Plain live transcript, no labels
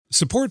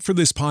Support for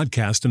this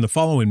podcast and the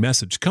following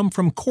message come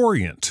from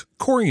Corient.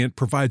 Corient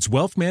provides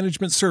wealth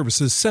management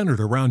services centered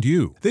around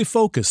you. They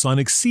focus on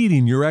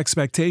exceeding your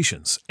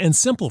expectations and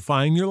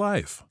simplifying your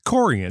life.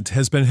 Corient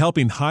has been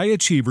helping high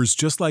achievers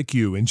just like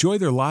you enjoy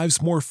their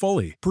lives more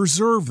fully,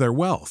 preserve their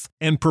wealth,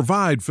 and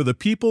provide for the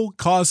people,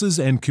 causes,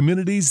 and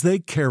communities they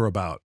care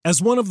about. As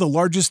one of the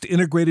largest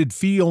integrated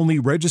fee-only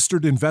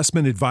registered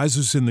investment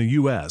advisors in the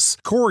U.S.,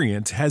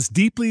 Corient has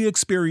deeply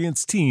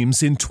experienced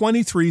teams in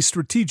 23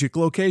 strategic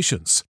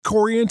locations.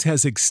 Corient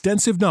has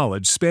extensive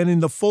knowledge spanning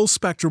the full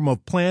spectrum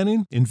of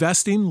planning,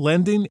 investing,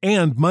 lending,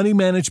 and money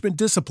management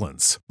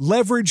disciplines.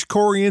 Leverage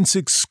Corient's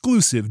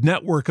exclusive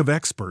network of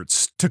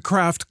experts to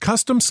craft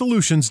custom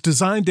solutions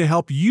designed to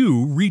help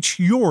you reach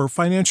your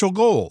financial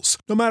goals,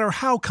 no matter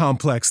how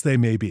complex they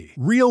may be.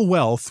 Real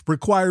wealth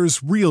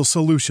requires real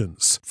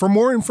solutions. For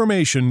more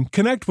information,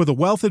 connect with a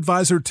wealth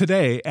advisor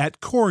today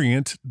at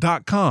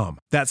Corient.com.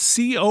 That's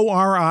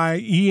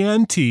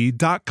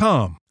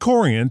Corient.com.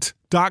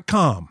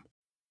 Corient.com.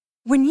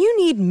 When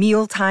you need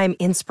mealtime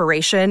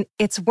inspiration,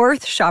 it's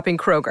worth shopping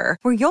Kroger,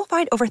 where you'll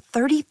find over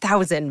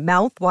 30,000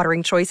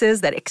 mouth-watering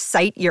choices that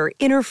excite your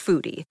inner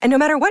foodie. And no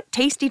matter what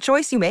tasty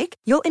choice you make,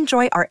 you'll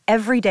enjoy our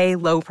everyday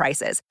low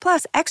prices,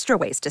 plus extra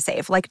ways to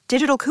save, like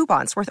digital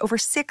coupons worth over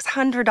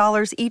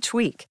 $600 each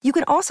week. You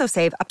can also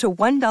save up to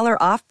 $1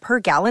 off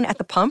per gallon at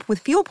the pump with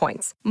fuel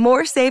points.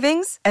 More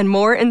savings and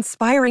more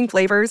inspiring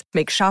flavors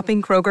make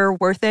shopping Kroger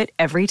worth it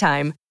every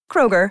time.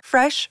 Kroger,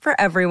 fresh for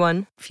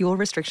everyone. Fuel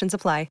restrictions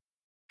apply.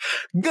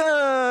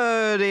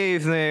 Good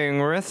evening,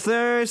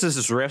 Riffers. This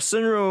is Riffs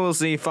and Rules,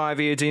 the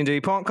 5e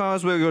D&D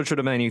podcast where we go through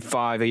the many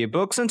 5e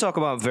books and talk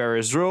about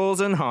various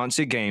rules and enhance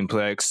your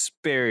gameplay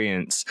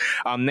experience.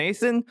 I'm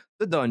Nathan,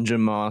 the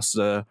Dungeon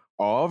Master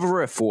of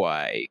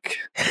Riftwake.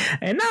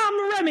 And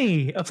I'm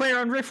Remy, a player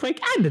on Riftwake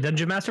and a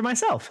Dungeon Master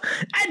myself.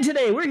 And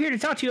today we're here to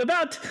talk to you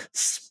about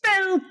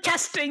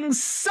spellcasting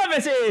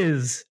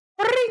services.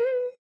 Ring!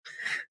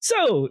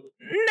 So,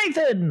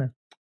 Nathan,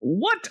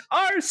 what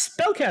are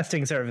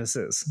spellcasting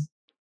services?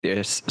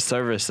 There's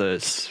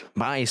services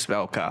by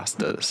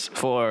spellcasters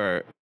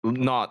for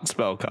not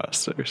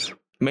spellcasters.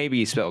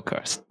 Maybe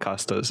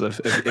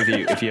spellcasters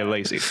if you're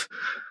lazy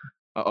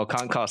or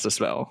can't cast a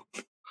spell.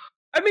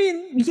 I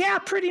mean, yeah,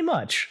 pretty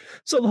much.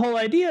 So the whole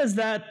idea is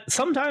that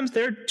sometimes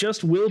there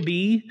just will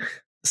be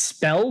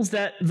spells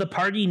that the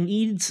party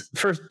needs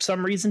for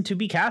some reason to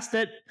be cast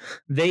that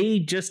they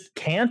just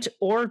can't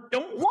or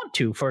don't want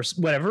to for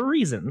whatever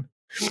reason.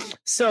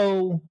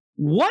 So,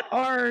 what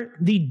are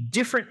the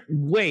different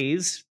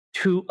ways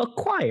to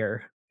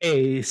acquire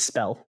a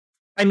spell?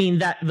 I mean,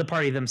 that the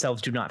party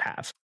themselves do not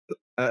have.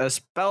 A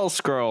spell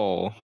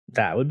scroll.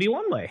 That would be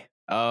one way.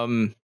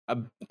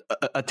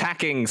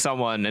 Attacking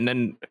someone and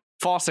then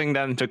forcing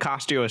them to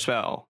cast you a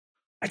spell.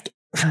 I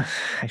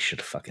should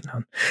have fucking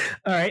known.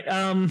 All right.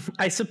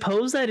 I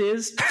suppose that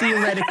is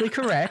theoretically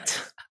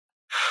correct.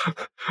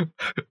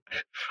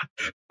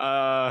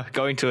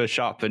 Going to a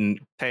shop and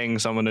paying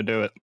someone to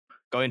do it.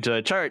 Going to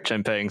a church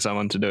and paying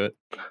someone to do it.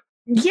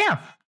 Yeah,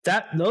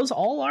 those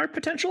all are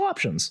potential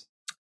options.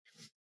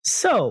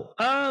 So,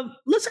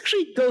 let's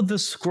actually go the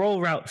scroll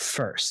route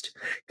first,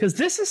 because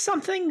this is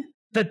something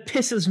that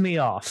pisses me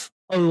off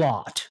a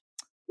lot.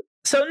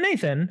 So,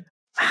 Nathan,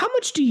 how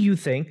much do you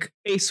think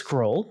a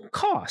scroll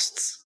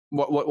costs?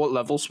 What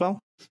level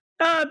spell?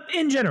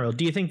 In general,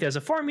 do you think there's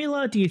a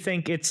formula? Do you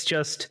think it's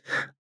just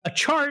a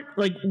chart?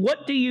 Like,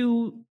 what do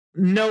you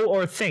know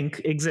or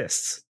think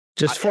exists?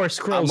 Just for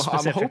scrolls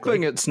specifically. I'm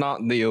hoping it's not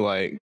the,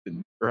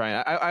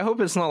 right, I hope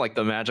it's not like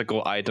the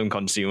magical item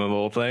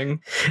consumable thing.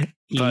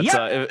 But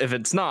yep. If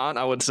it's not,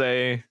 I would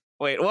say,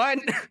 wait, what?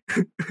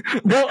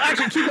 Well,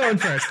 actually, keep going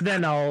first,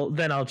 then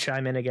I'll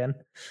chime in again.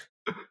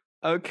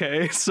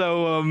 Okay,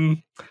 so,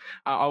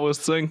 I was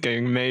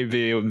thinking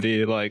maybe it would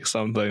be like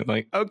something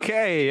like, you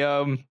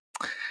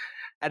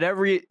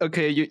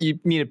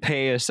need to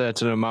pay a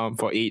certain amount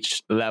for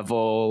each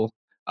level.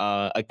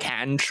 A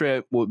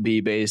cantrip would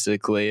be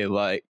basically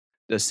like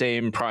the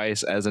same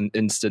price as an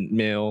instant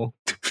meal.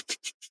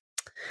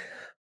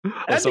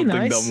 Or something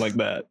nice. Dumb like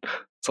that.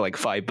 It's like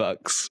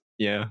 $5.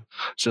 Yeah.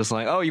 It's just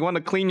like, oh, you want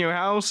to clean your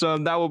house?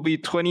 That will be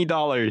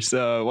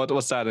 $20.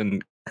 What's that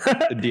in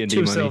D&D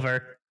 2 money?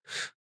 silver.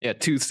 Yeah,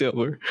 2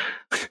 silver.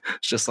 It's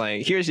just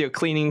like, here's your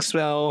cleaning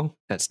spell.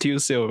 That's 2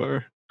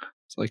 silver.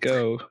 It's like,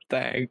 oh,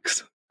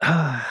 thanks.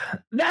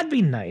 That'd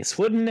be nice,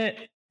 wouldn't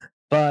it?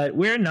 But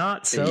we're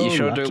not so You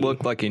sure lucky. do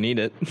look like you need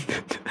it.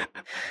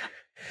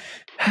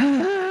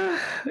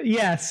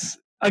 Yes.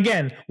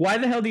 Again, why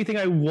the hell do you think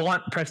I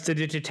want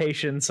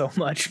prestidigitation so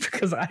much?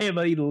 Because I am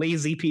a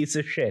lazy piece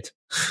of shit.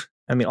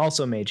 I mean,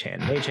 also Mage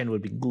Hand. Mage Hand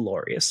would be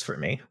glorious for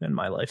me in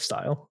my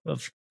lifestyle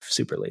of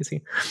super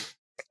lazy.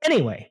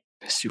 Anyway.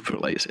 Super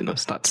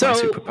laziness, that's my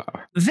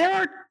superpower. There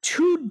are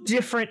 2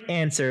 different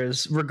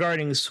answers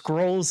regarding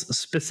scrolls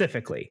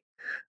specifically.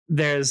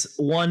 There's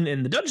one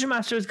in the Dungeon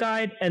Master's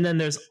Guide, and then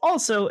there's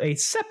also a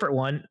separate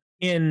one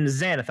in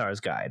Xanathar's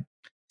Guide.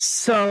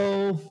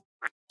 So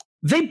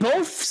they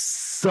both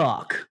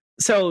suck.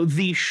 So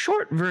the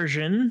short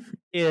version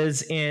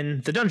is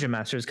in the Dungeon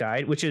Master's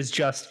Guide, which is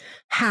just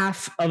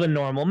half of a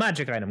normal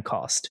magic item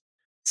cost.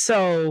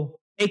 So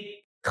a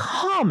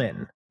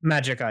common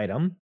magic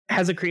item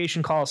has a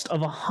creation cost of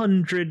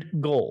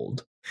 100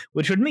 gold,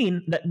 which would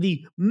mean that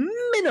the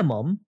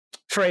minimum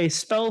for a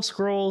spell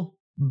scroll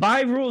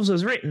by rules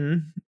as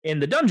written in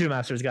the Dungeon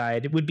Master's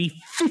Guide would be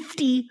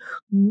 50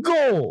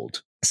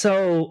 gold.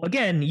 So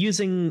again,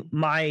 using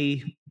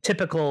my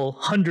typical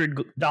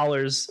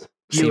 $100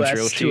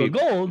 US to a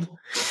gold,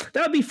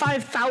 that would be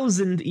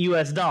 5,000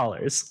 US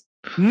dollars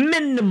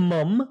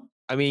minimum.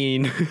 I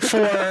mean,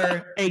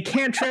 for a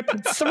cantrip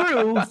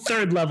through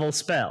 3rd level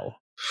spell.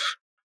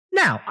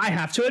 Now, I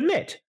have to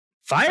admit,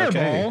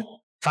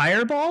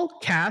 Fireball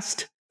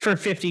cast for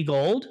 50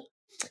 gold.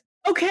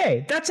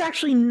 Okay, that's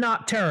actually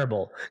not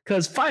terrible,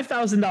 because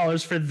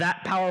 $5,000 for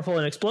that powerful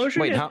an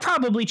explosion is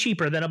probably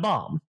cheaper than a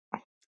bomb.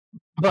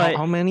 But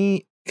how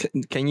many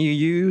can you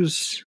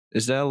use?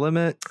 Is there a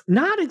limit?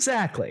 Not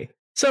exactly.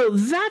 So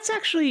that's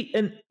actually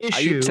an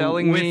issue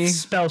with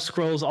spell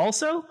scrolls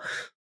also.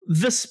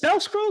 The spell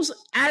scrolls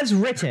as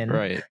written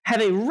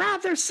have a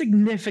rather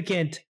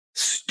significant,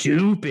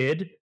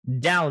 stupid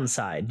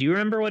downside. Do you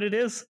remember what it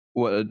is?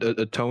 What,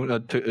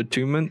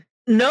 attunement?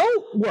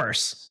 No,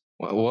 worse.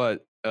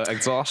 What?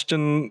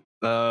 Exhaustion?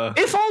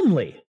 If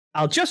only.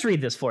 I'll just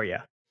read this for you.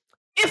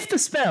 If the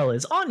spell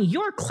is on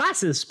your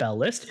class's spell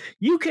list,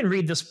 you can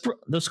read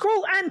the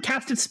scroll and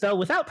cast its spell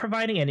without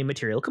providing any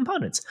material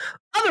components.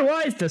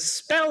 Otherwise, the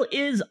spell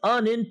is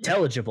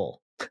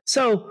unintelligible.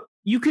 So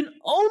you can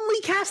only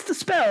cast the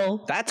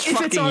spell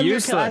if it's on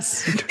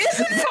useless. Your class.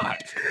 Isn't it?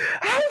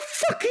 How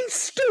fucking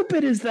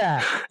stupid is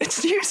that?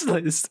 It's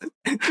useless.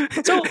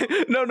 So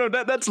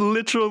that's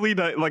literally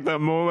like that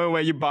moment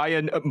where you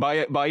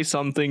buy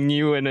something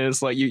new and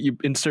it's like you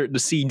insert the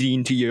CD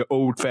into your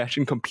old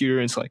fashioned computer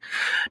and it's like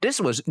this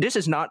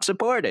is not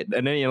supported,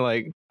 and then you're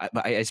like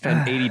I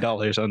spent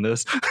 $80 on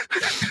this.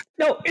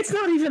 No, it's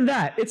not even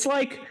that. It's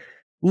like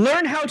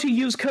learn how to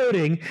use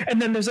coding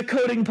and then there's a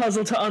coding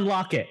puzzle to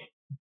unlock it.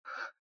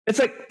 It's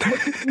like,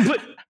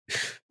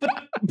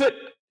 but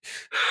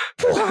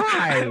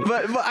why?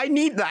 But I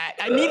need that.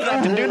 I need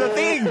that to do the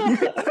thing.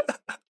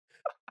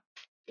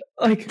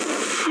 Like,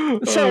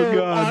 so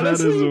God,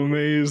 honestly, that is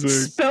amazing.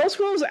 Spell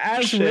scrolls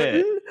as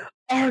written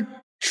are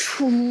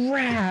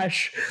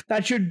trash.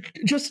 That should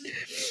just.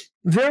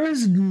 There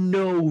is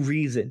no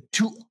reason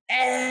to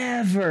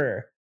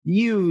ever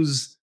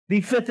use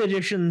the 5th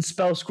edition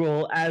spell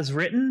scroll as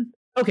written.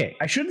 Okay,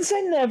 I shouldn't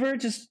say never,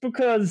 just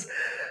because.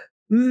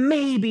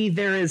 Maybe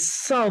there is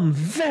some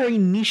very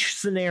niche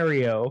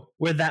scenario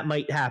where that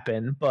might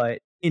happen, but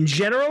in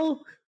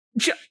general,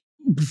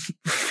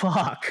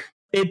 fuck.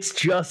 It's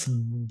just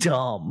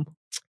dumb.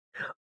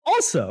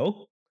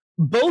 Also,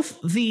 both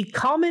the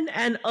common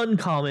and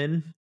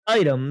uncommon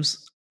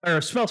items, or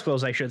spell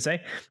scrolls, I should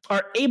say,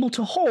 are able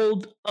to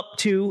hold up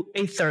to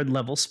a 3rd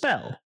level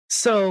spell.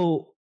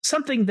 So,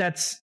 something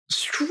that's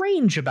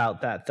strange about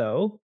that,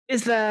 though,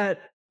 is that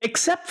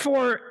except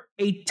for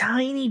a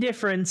tiny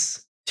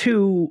difference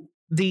to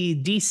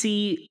the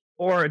DC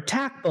or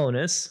attack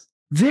bonus,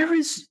 there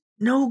is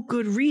no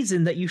good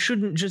reason that you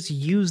shouldn't just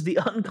use the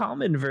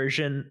uncommon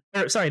version,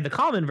 the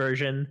common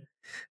version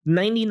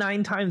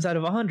 99 times out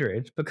of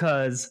 100,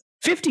 because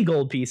 50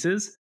 gold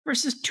pieces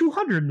versus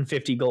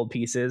 250 gold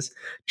pieces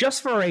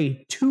just for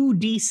a 2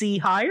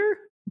 DC higher?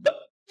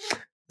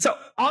 So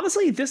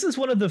honestly, this is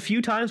one of the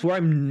few times where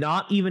I'm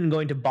not even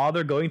going to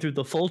bother going through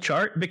the full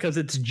chart because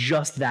it's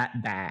just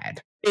that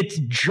bad. It's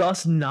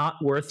just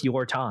not worth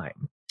your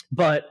time.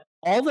 But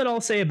all that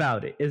I'll say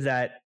about it is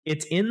that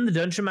it's in the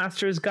Dungeon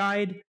Master's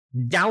Guide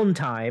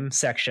downtime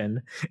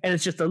section, and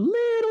it's just a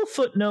little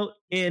footnote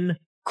in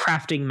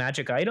crafting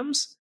magic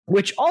items,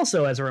 which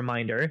also, as a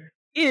reminder,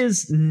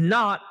 is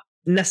not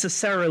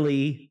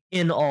necessarily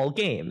in all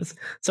games.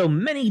 So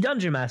many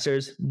Dungeon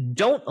Masters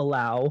don't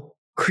allow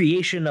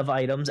creation of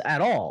items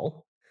at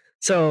all.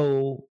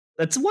 So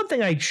that's one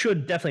thing I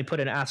should definitely put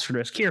an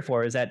asterisk here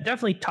for, is that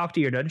definitely talk to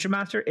your Dungeon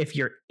Master if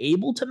you're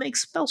able to make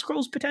spell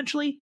scrolls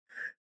potentially.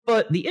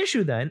 But the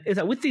issue then is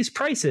that with these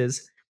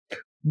prices,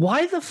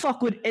 why the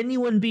fuck would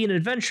anyone be an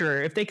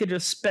adventurer if they could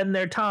just spend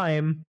their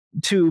time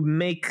to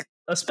make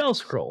a spell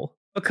scroll?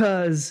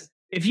 Because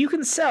if you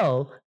can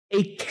sell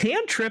a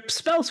cantrip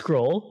spell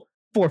scroll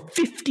for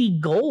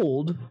 50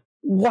 gold,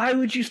 why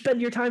would you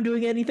spend your time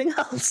doing anything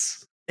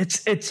else?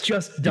 It's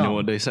just dumb. You know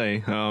what they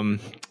say?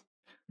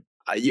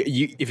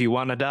 If you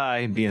want to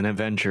die, be an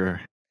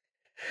adventurer.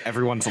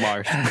 Everyone's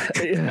Larth.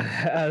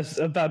 I was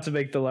about to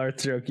make the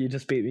Larth joke. You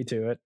just beat me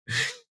to it.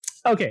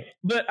 Okay,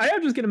 but I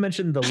am just going to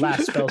mention the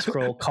last spell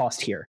scroll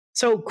cost here.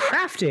 So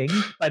crafting,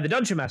 by the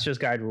Dungeon Master's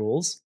Guide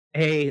rules,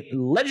 a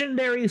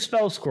legendary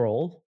spell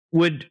scroll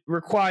would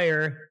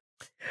require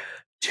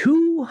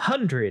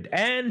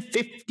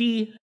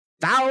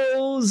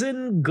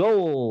 250,000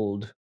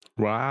 gold.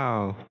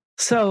 Wow.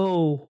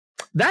 So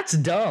that's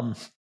dumb.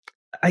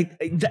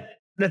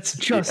 That's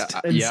just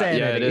insanity.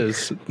 Yeah, it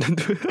is.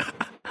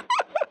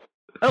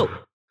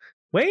 Oh,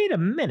 wait a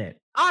minute.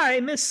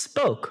 I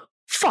misspoke.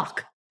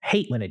 Fuck.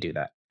 Hate when I do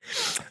that.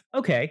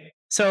 Okay.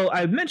 So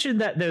I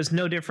mentioned that there's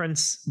no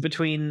difference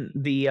between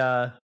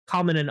the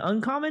common and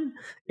uncommon.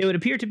 It would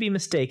appear to be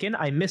mistaken.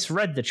 I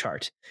misread the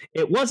chart.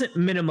 It wasn't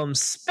minimum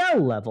spell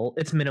level,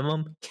 it's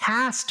minimum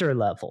caster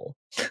level.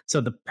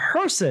 So the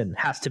person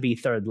has to be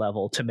 3rd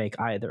level to make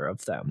either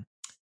of them.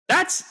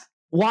 That's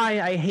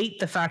why I hate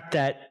the fact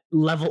that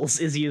levels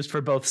is used for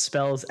both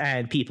spells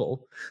and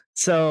people.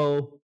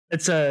 So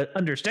it's a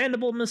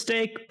understandable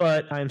mistake,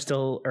 but I'm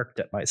still irked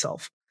at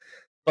myself.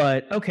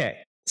 But okay.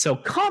 So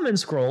common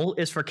scroll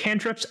is for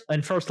cantrips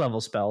and 1st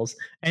level spells,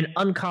 and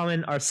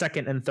uncommon are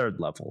 2nd and 3rd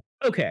level.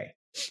 Okay,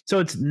 so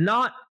it's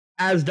not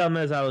as dumb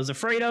as I was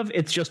afraid of,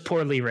 it's just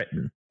poorly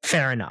written.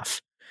 Fair enough.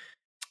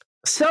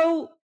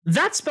 So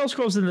that's spell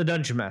scrolls in the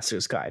Dungeon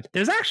Master's Guide.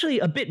 There's actually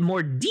a bit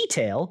more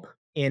detail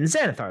in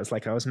Xanathar's,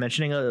 like I was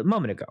mentioning a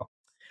moment ago.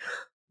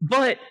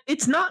 But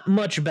it's not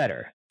much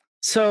better.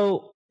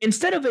 So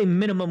instead of a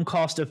minimum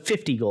cost of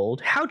 50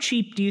 gold, how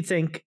cheap do you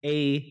think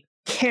a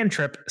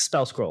cantrip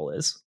spell scroll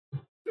is?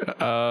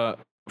 For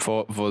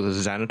the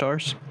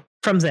Xanathars?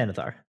 From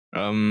Xanathar.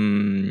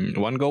 1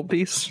 gold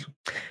piece?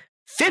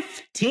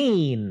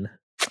 15.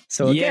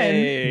 So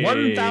again,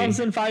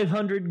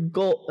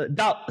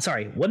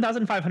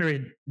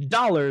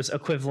 $1,500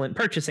 equivalent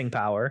purchasing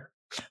power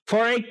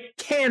for a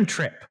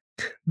cantrip.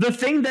 The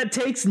thing that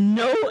takes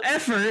no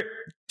effort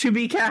to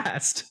be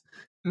cast.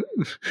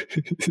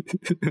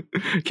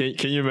 Can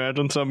you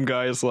imagine some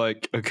guys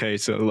like, okay,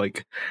 so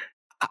like,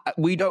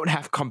 we don't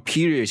have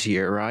computers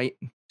here, right?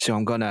 So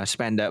I'm gonna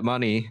spend that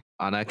money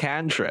on a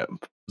cantrip.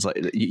 It's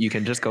like you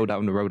can just go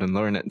down the road and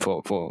learn it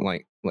for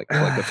like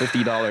a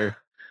 $50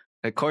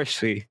 course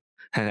fee,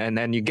 and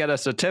then you get a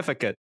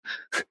certificate.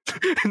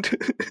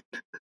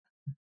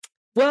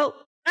 Well,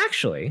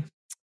 actually,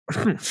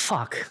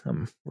 fuck,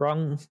 I'm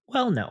wrong.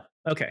 Well, no.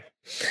 Okay.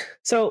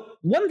 So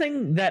one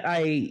thing that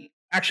I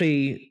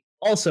actually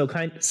also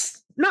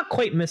not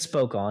quite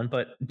misspoke on,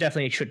 but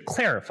definitely should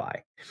clarify.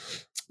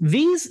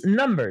 These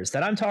numbers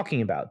that I'm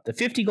talking about, the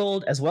 50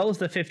 gold as well as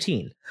the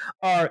 15,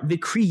 are the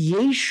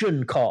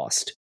creation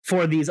cost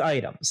for these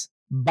items.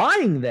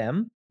 Buying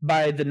them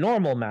by the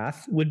normal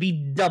math would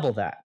be double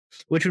that,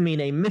 which would mean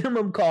a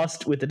minimum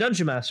cost with the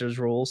Dungeon Master's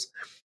rules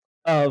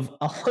of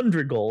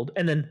 100 gold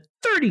and then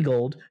 30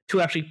 gold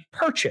to actually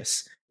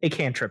purchase a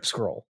cantrip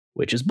scroll,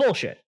 which is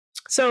bullshit.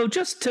 So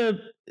just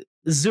to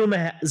zoom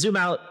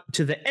out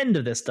to the end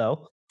of this,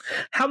 though,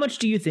 how much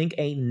do you think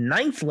a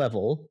 9th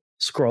level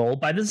scroll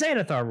by the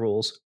Xanathar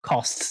rules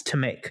costs to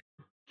make?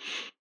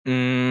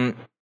 A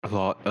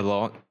lot.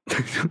 Well,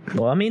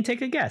 I mean,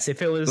 take a guess.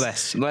 If it was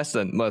less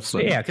than.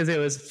 Yeah, because it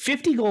was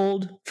 50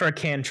 gold for a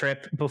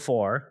cantrip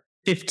before,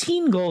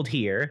 15 gold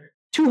here,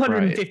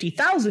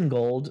 250,000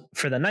 gold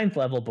for the 9th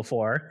level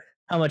before.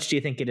 How much do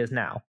you think it is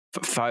now?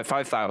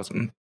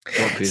 5,000.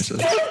 Still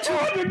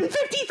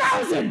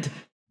 250,000.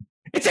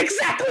 It's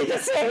exactly the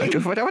same.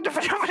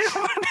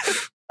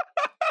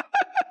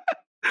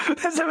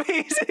 That's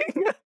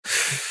amazing.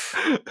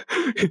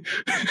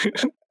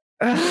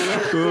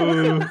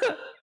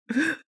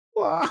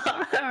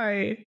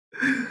 Why?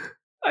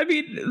 I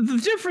mean,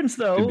 the difference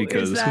though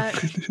is that,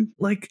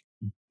 like,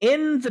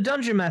 in the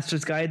Dungeon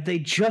Master's Guide, they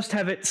just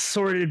have it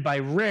sorted by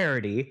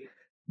rarity.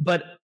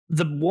 But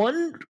the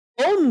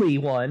only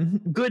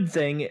one good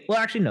thing, well,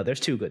 actually, no, there's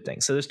 2 good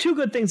things. So there's 2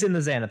 good things in the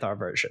Xanathar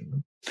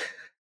version.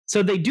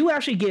 So they do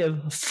actually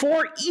give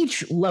for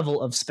each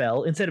level of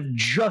spell instead of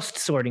just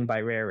sorting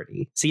by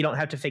rarity. So you don't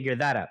have to figure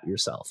that out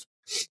yourself.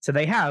 So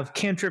they have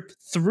cantrip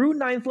through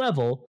 9th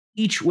level,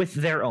 each with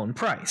their own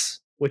price,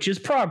 which is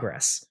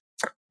progress.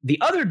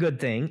 The other good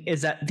thing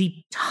is that the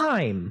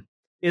time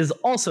is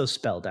also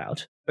spelled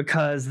out,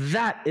 because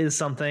that is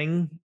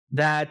something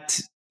that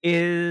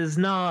is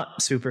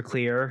not super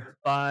clear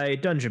by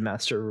Dungeon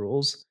Master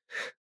rules.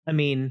 I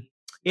mean,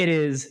 it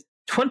is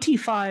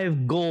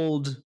 25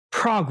 gold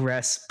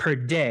progress per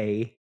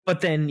day,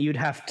 but then you'd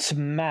have to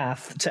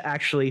math to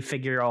actually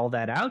figure all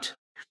that out.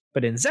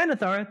 But in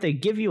Xanathar, they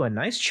give you a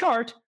nice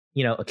chart.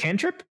 You know, a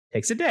cantrip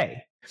takes a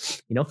day.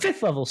 You know,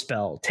 5th level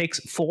spell takes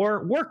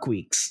 4 work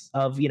weeks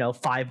of,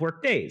 5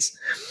 work days.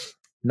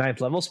 9th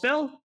level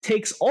spell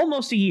takes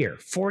almost a year,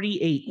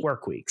 48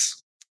 work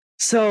weeks.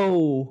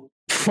 So,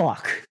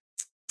 fuck.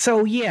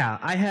 So yeah,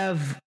 I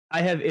have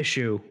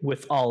issue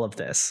with all of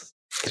this.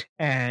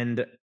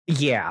 And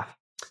yeah.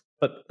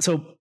 But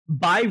so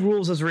by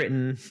rules as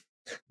written,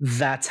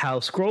 that's how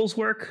scrolls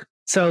work.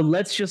 So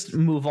let's just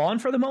move on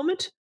for the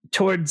moment.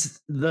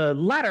 Towards the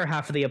latter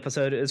half of the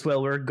episode as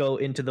well, we'll go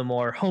into the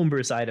more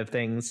homebrew side of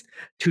things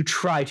to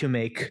try to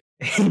make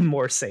a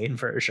more sane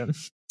version.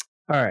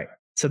 All right,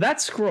 so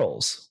that's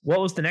scrolls.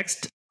 What was the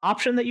next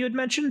option that you had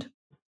mentioned?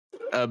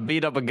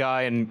 Beat up a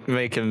guy and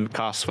make him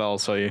cast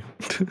spells for you.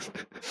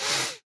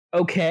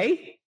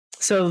 Okay,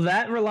 so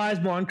that relies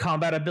more on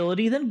combat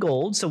ability than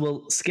gold, so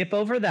we'll skip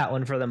over that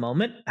one for the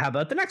moment. How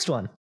about the next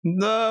one?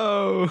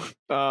 No.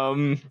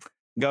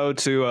 Go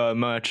to a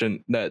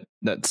merchant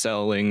that's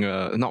selling,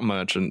 not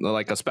merchant,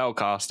 like a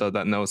spellcaster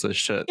that knows his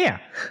shit. Yeah,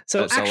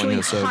 so actually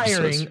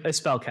hiring a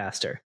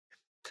spellcaster.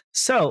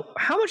 So,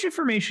 how much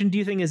information do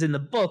you think is in the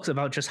books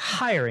about just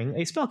hiring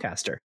a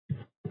spellcaster?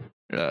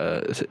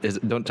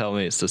 Don't tell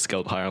me it's the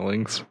skilled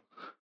hirelings.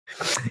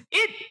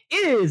 It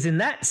is in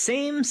that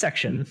same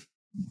section.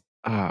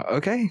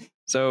 Okay.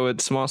 So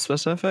it's more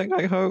specific,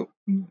 I hope.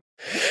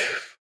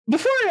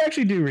 Before I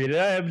actually do read it,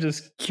 I am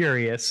just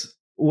curious.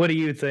 What do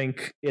you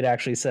think it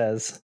actually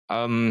says?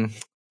 I'm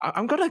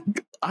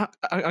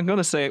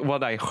gonna say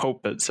what I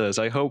hope it says.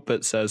 I hope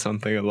it says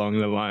something along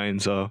the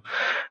lines of,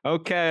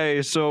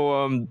 okay,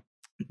 so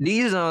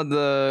these are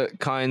the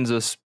kinds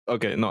of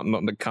not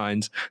the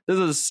kinds. This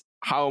is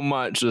how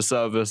much the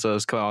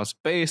services cost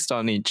based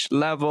on each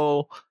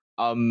level.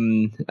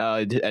 And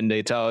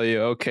they tell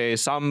you, okay,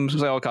 some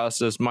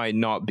spellcasters might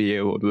not be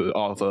able to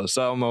offer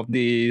some of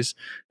these,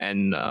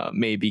 and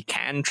maybe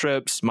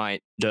cantrips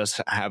might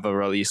just have a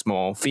really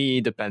small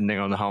fee depending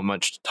on how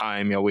much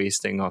time you're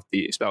wasting of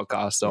the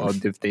spellcaster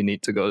or if they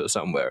need to go to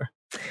somewhere.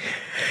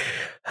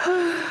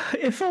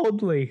 If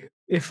only.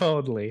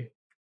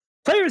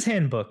 Player's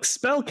Handbook,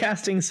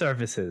 Spellcasting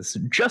Services,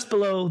 just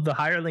below the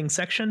hireling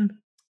section.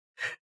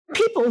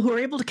 People who are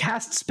able to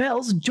cast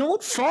spells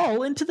don't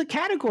fall into the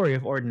category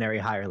of ordinary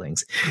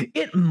hirelings.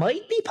 It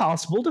might be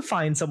possible to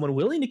find someone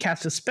willing to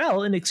cast a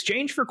spell in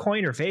exchange for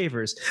coin or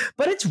favors,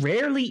 but it's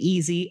rarely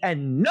easy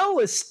and no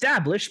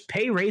established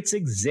pay rates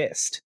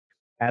exist.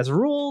 As a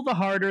rule, the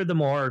harder, the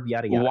more,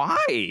 yada yada.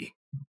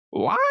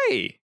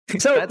 Why?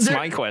 So that's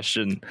my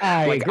question.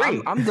 I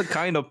agree. I'm the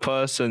kind of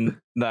person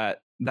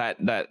that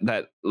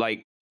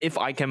like, if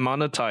I can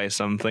monetize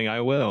something,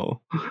 I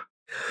will.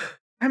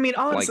 I mean,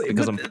 honestly,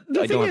 because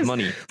I don't have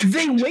money.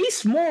 They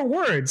waste more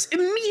words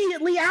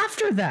immediately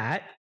after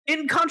that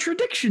in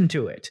contradiction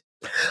to it.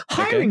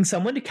 Hiring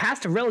someone to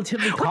cast a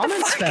relatively common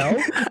spell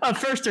of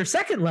first or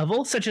second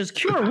level, such as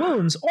Cure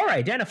Wounds or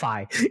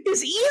Identify,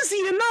 is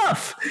easy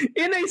enough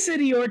in a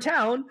city or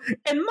town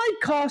and might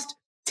cost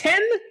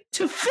 10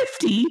 to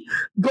 50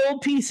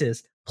 gold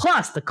pieces,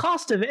 plus the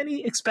cost of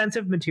any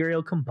expensive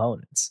material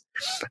components.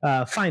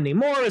 Finding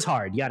more is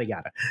hard, yada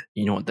yada.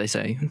 You know what they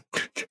say?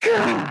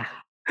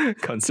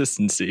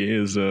 Consistency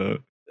is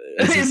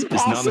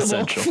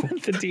non-essential.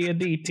 The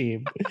D&D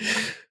team.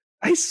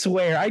 I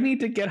swear, I need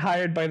to get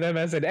hired by them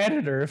as an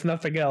editor, if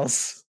nothing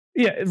else.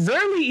 Yeah,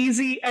 rarely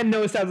easy and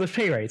no established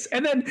pay rates.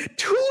 And then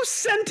 2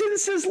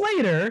 sentences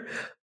later,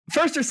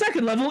 first or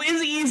second level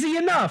is easy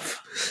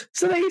enough.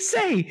 So they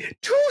say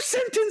 2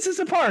 sentences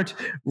apart,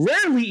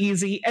 rarely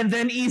easy and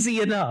then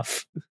easy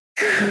enough.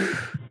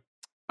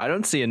 I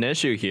don't see an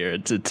issue here.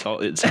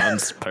 It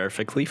sounds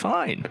perfectly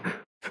fine.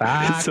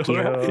 Fuck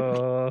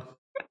you.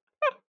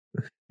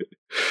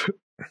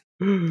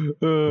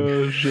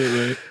 Oh shit,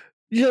 man.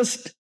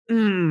 Just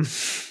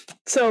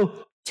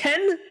so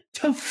 10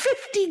 to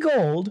 50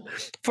 gold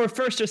for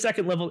first or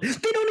second level.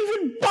 They don't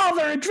even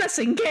bother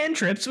addressing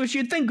cantrips, which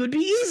you'd think would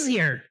be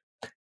easier.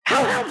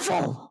 How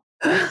helpful.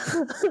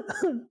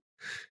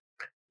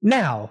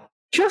 Now,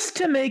 just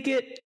to make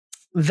it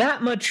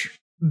that much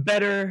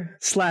better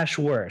 /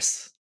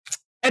 worse,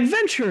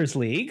 Adventurers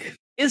League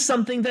is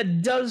something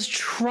that does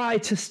try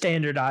to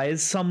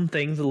standardize some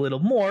things a little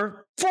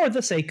more for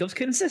the sake of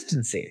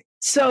consistency.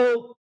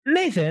 So,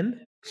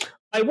 Nathan,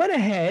 I went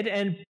ahead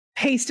and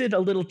pasted a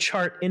little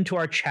chart into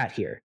our chat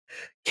here.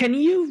 Can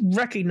you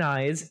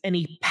recognize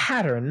any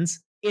patterns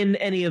in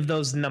any of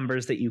those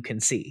numbers that you can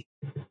see?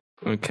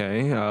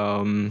 Okay,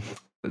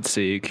 let's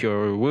see.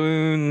 Cure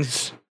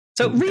Wounds.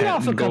 So read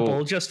off a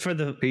couple just for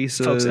the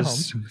pieces. Folks at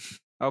home.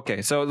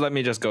 Okay, so let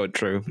me just go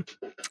through.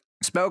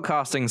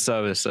 Spellcasting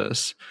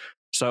services.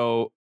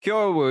 So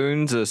Cure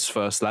Wounds is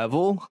first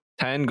level,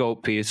 10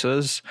 gold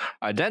pieces.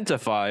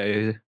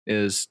 Identify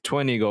is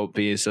 20 gold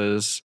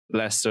pieces.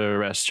 Lesser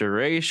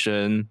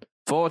Restoration,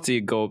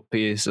 40 gold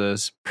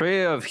pieces.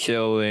 Prayer of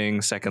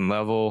Healing, second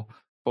level,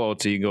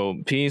 40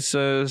 gold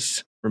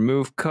pieces.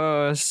 Remove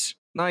Curse,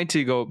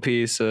 90 gold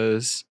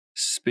pieces.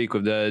 Speak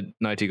with Dead,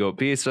 90 gold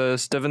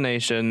pieces.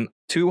 Divination,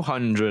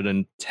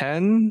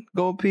 210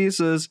 gold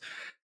pieces.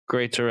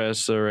 Greater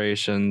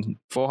Restoration,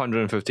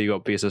 450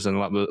 gold pieces. And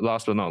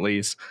last but not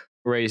least,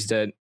 Raise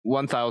Dead,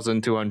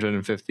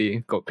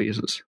 1,250 gold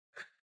pieces.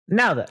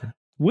 Now then,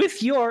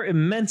 with your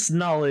immense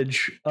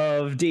knowledge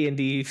of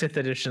D&D 5th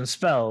edition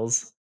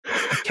spells,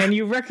 can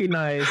you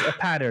recognize a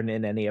pattern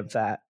in any of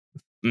that?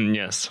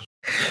 Yes.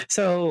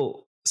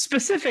 So,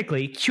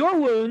 specifically, Cure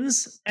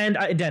Wounds and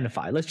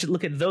Identify. Let's just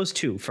look at those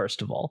two,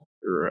 first of all.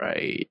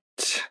 Right.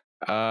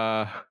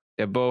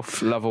 They're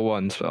both level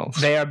 1 spells.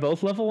 They are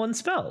both level 1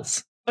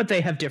 spells, but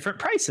they have different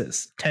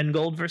prices. 10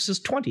 gold versus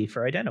 20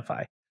 for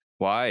Identify.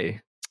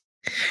 Why?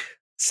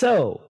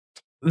 So,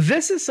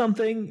 this is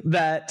something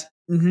that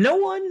no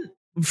one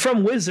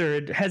from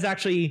Wizard has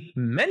actually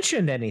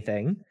mentioned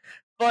anything,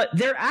 but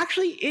there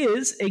actually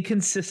is a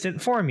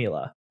consistent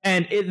formula.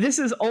 And this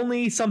is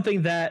only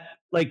something that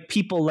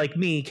people like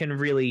me can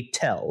really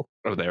tell.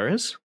 Oh, there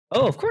is?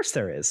 Oh, of course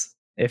there is.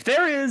 If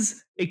there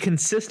is a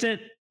consistent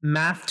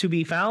math to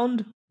be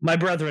found, my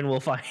brethren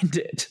will find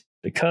it,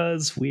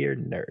 because we're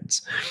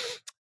nerds.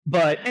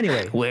 But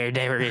anyway, where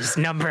there is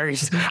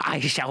numbers,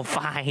 I shall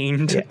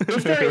find. Yeah,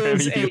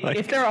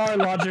 if there are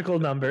logical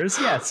numbers,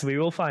 yes, we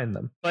will find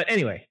them. But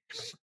anyway,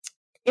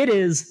 it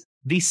is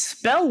the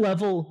spell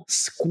level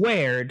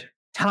squared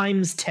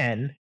times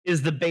 10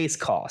 is the base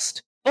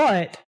cost.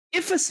 But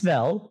if a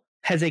spell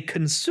has a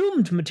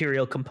consumed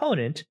material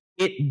component,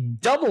 it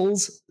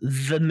doubles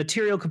the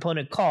material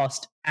component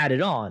cost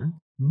added on.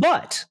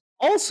 But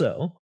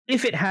also,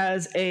 if it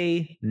has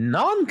a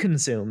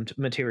non-consumed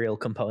material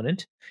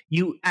component,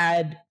 you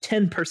add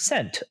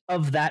 10%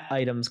 of that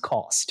item's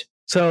cost.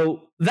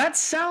 So that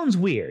sounds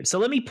weird. So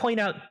let me point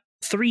out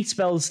 3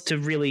 spells to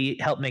really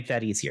help make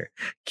that easier.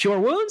 Cure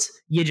Wounds,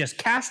 you just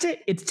cast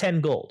it, it's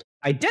 10 gold.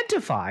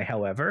 Identify,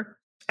 however,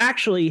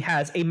 actually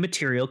has a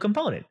material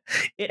component.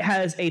 It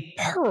has a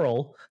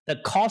pearl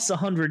that costs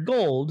 100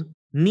 gold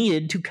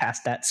needed to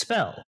cast that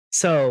spell.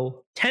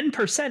 So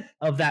 10%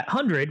 of that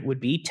 100 would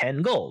be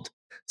 10 gold.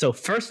 So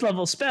first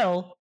level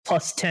spell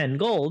plus 10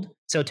 gold,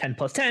 so 10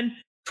 plus 10,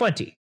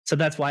 20. So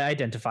that's why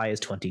Identify is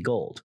 20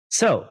 gold.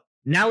 So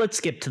now let's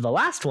skip to the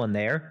last one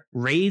there,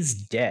 Raise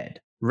Dead.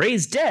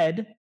 Raise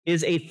Dead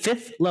is a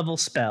 5th level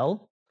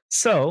spell,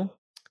 so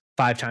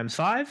 5 times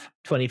 5,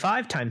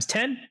 25 times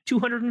 10,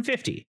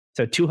 250.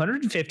 So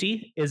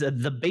 250 is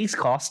the base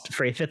cost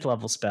for a 5th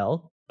level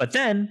spell, but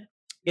then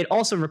it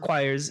also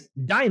requires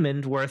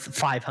diamond worth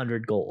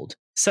 500 gold.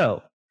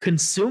 So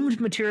consumed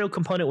material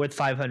component worth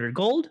 500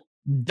 gold,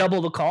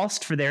 double the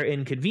cost for their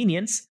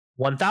inconvenience,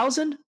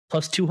 1,000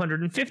 plus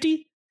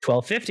 250,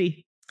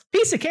 1,250.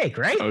 Piece of cake,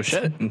 right? Oh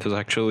shit, there's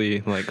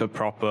actually like a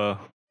proper...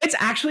 It's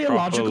actually a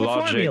logical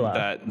formula.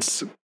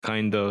 That's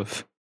kind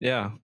of,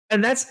 yeah.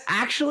 And that's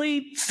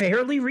actually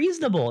fairly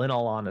reasonable, in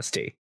all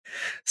honesty.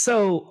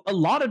 So a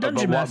lot of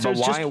dungeon masters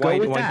just go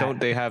with that. Why don't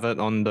they have it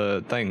on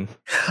the thing?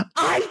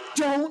 I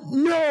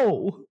don't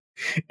know.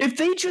 If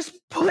they just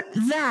put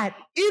that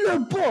in a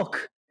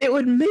book, it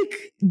would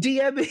make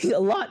DMing a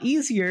lot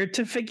easier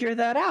to figure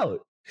that out.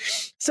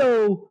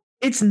 So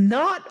it's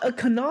not a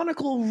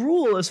canonical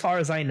rule as far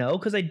as I know,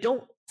 because I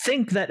don't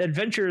think that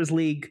Adventurers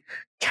League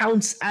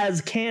counts as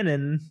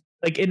canon,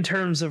 like in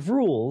terms of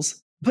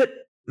rules, but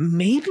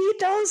maybe it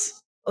does.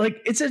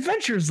 Like, it's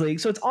Adventurers League,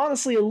 so it's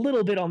honestly a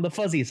little bit on the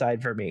fuzzy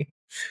side for me.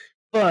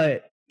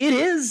 But it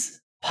is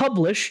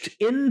published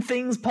in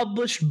things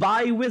published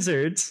by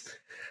Wizards.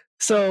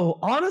 So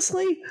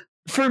honestly,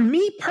 for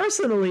me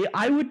personally,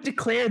 I would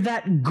declare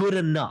that good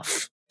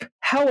enough.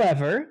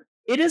 However,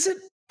 it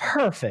isn't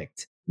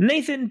perfect.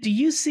 Nathan, do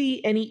you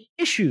see any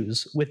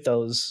issues with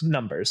those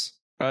numbers?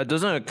 It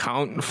doesn't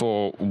account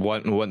for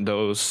what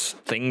those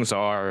things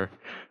are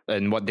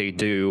and what they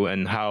do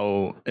and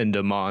how in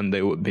demand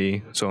they would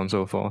be, so on and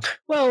so forth.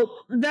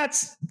 Well,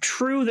 that's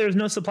true. There's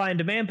no supply and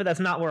demand, but that's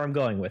not where I'm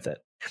going with it.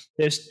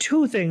 There's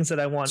 2 things that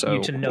I want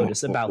you to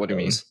notice about what do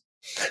you those.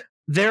 mean?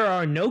 There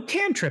are no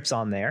cantrips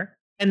on there,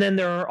 and then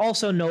there are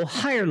also no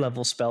higher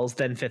level spells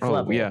than 5th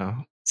level. Yeah.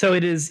 So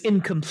it is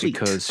incomplete.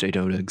 Because they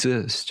don't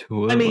exist.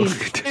 Whoa. I mean,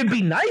 it'd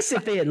be nice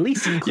if they at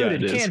least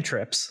included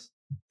cantrips.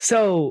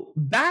 So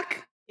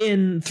back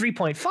in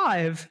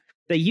 3.5,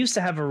 they used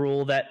to have a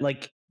rule that,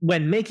 like,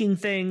 when making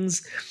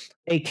things,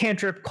 a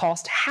cantrip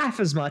cost half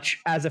as much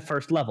as a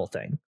first level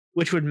thing,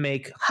 which would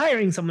make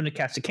hiring someone to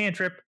cast a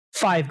cantrip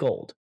 5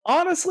 gold.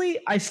 Honestly,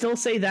 I still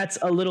say that's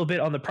a little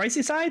bit on the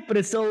pricey side, but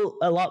it's still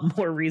a lot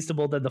more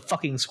reasonable than the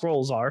fucking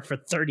scrolls are for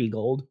 30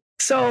 gold.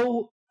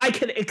 So I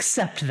can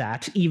accept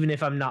that, even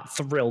if I'm not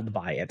thrilled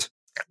by it.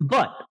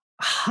 But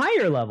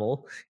higher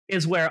level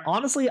is where,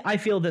 honestly, I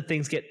feel that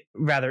things get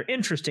rather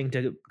interesting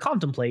to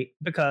contemplate,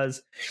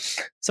 because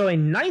so a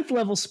 9th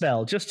level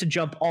spell, just to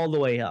jump all the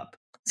way up.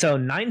 So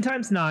 9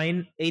 times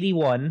 9,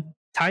 81,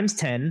 times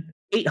 10,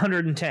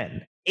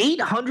 810.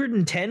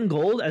 810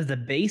 gold as the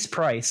base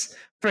price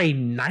for a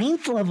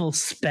 9th level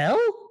spell?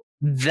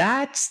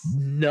 That's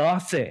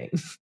nothing.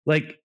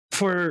 Like,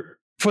 for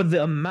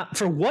the amount,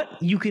 for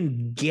what you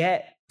can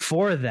get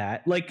for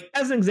that. Like,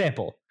 as an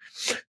example,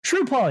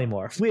 True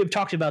Polymorph. We have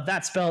talked about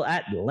that spell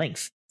at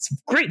length. It's a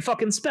great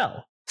fucking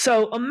spell.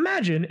 So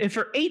imagine if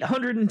for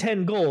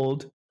 810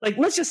 gold, like,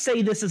 let's just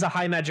say this is a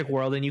high magic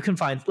world and you can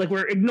find, like,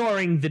 we're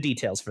ignoring the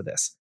details for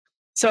this.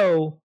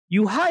 So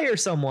you hire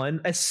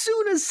someone as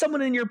soon as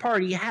someone in your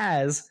party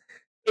has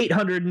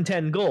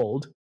 810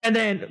 gold, and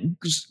then,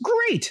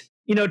 great,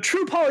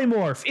 True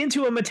Polymorph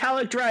into a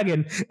metallic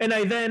dragon, and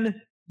I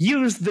then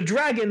use the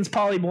dragon's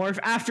polymorph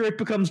after it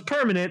becomes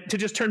permanent to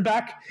just turn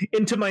back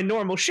into my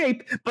normal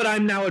shape, but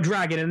I'm now a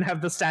dragon and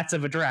have the stats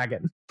of a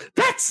dragon.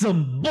 That's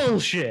some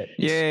bullshit.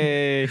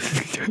 Yay.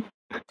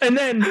 And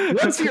then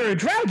once you're a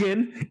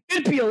dragon,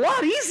 it'd be a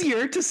lot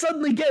easier to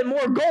suddenly get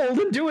more gold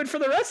and do it for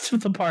the rest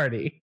of the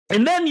party.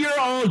 And then you're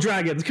all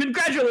dragons.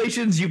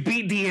 Congratulations, you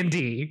beat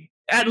D&D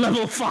at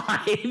level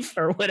 5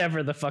 or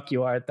whatever the fuck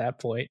you are at that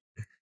point.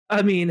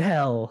 I mean,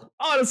 hell,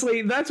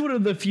 honestly, that's one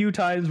of the few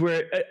times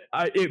where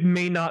it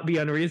may not be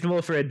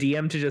unreasonable for a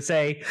DM to just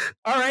say,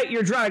 all right,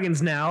 you're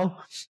dragons now.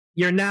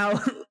 You're now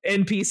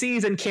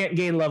NPCs and can't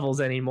gain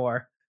levels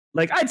anymore.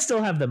 Like, I'd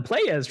still have them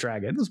play as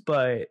dragons,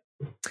 but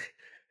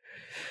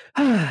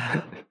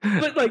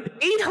But like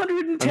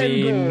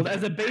 810 gold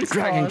as a base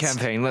Dragon cost.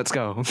 campaign, let's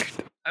go.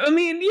 I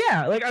mean,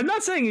 yeah, like I'm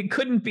not saying it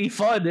couldn't be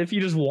fun if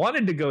you just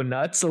wanted to go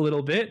nuts a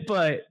little bit,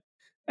 but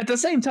at the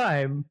same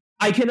time,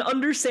 I can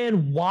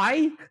understand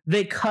why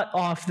they cut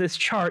off this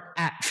chart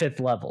at 5th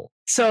level.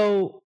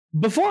 So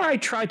before I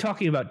try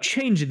talking about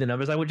changing the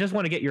numbers, I would just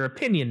want to get your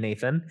opinion,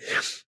 Nathan.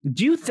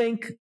 Do you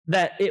think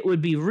that it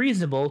would be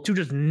reasonable to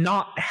just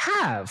not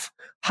have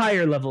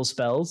higher level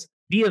spells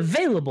be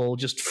available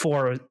just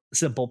for a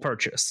simple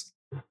purchase?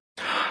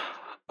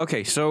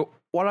 Okay, so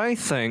what I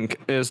think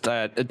is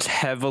that it's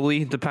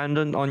heavily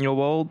dependent on your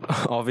world,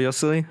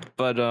 obviously.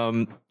 But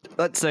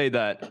let's say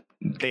that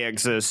they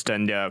exist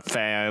and they're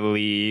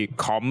fairly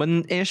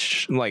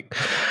common-ish. Like,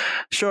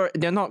 sure,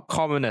 they're not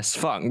common as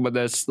fuck, but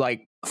there's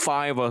like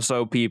 5 or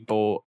so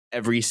people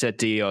every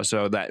city or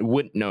so that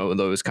would know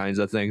those kinds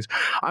of things.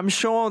 I'm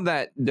sure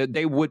that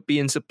they would be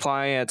in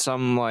supply at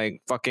some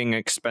like fucking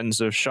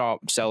expensive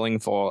shop selling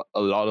for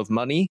a lot of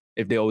money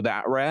if they were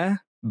that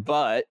rare,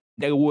 but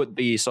they would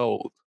be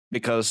sold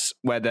because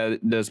where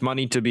there's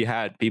money to be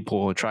had,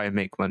 people will try and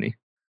make money.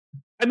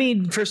 I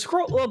mean, for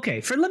scroll,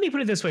 okay, let me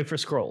put it this way for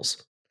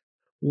scrolls.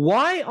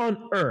 Why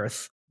on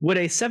earth would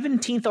a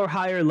 17th or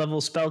higher level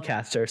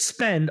spellcaster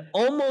spend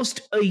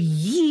almost a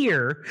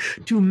year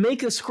to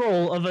make a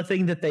scroll of a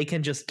thing that they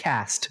can just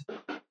cast?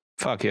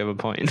 Fuck, you have a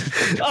point.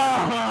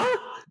 Uh-huh.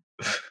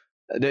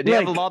 They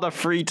have a lot of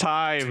free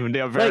time.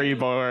 They're very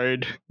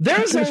bored.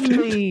 There's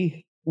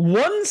only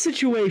one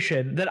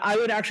situation that I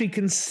would actually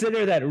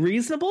consider that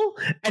reasonable,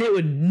 and it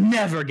would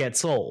never get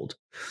sold.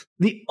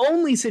 The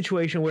only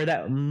situation where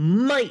that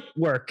might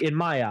work, in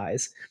my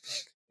eyes,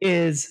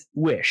 is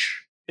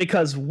Wish.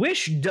 Because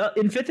Wish, in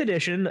 5th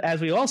edition,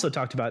 as we also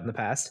talked about in the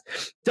past,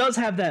 does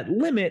have that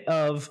limit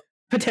of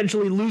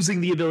potentially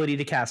losing the ability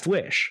to cast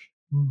Wish.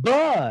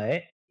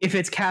 But if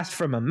it's cast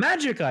from a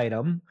magic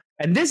item,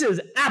 and this is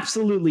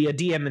absolutely a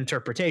DM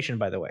interpretation,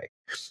 by the way,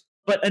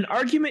 but an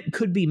argument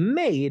could be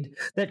made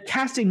that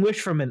casting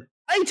Wish from an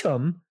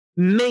item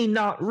may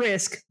not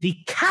risk the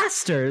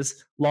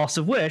caster's loss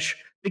of Wish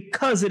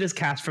because it is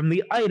cast from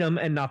the item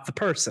and not the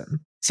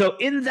person. So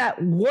in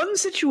that one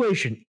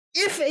situation,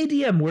 if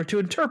ADM were to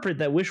interpret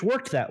that Wish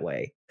worked that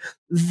way,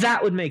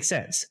 that would make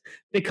sense.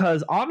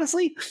 Because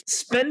honestly,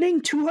 spending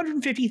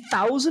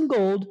 250,000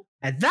 gold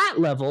at that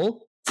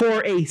level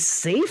for a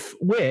safe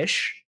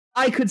Wish,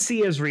 I could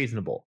see as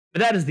reasonable. But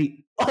that is the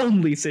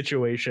only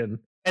situation,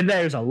 and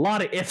there's a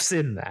lot of ifs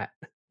in that.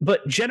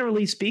 But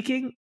generally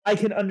speaking, I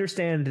can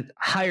understand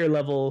higher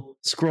level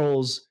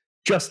scrolls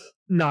just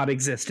not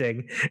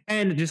existing,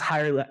 and just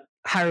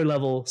higher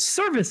level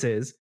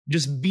services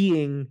just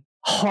being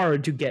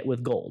hard to get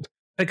with gold.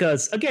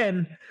 Because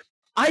again,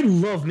 I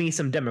love me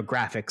some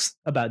demographics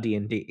about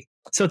D&D.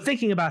 So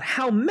thinking about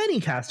how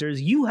many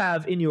casters you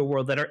have in your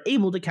world that are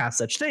able to cast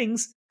such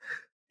things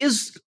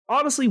is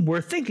honestly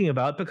worth thinking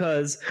about,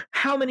 because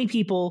how many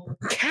people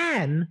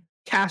can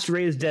cast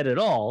Raise Dead at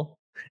all?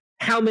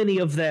 How many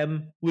of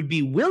them would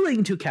be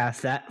willing to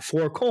cast that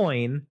for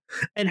coin,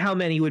 and how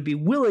many would be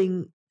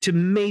willing to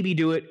maybe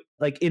do it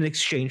like in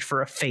exchange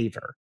for a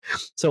favor?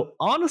 So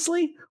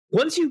honestly,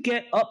 once you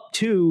get up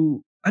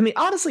to, I mean,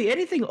 honestly,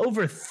 anything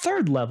over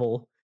 3rd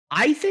level,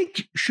 I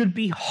think should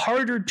be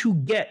harder to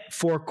get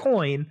for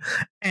coin,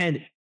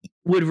 and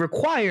would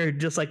require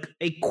just like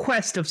a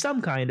quest of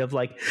some kind of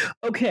like,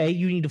 okay,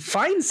 you need to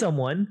find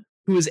someone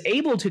who is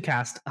able to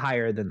cast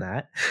higher than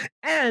that,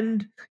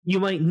 and you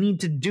might need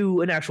to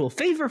do an actual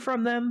favor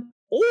from them.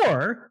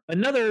 Or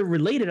another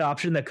related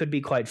option that could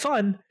be quite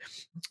fun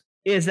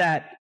is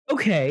that,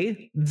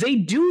 okay, they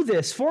do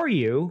this for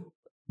you,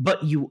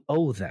 but you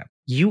owe them.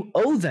 You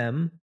owe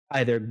them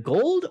either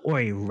gold or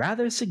a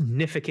rather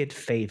significant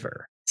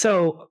favor.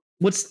 So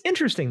what's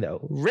interesting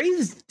though,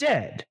 Raise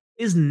Dead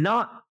is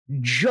not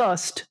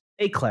just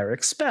a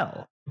cleric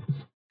spell.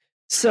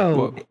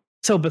 So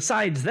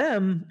besides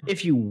them,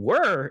 if you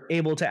were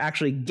able to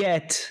actually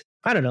get,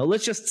 I don't know,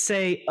 let's just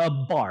say a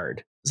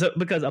bard. So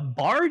because a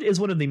bard is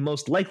one of the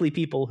most likely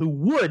people who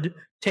would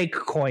take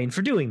coin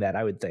for doing that,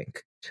 I would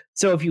think.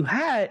 So if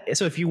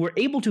you were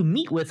able to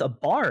meet with a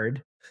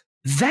bard,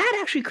 that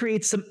actually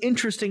creates some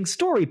interesting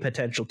story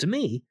potential to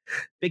me,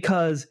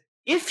 because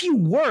if you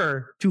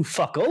were to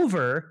fuck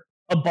over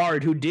a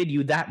bard who did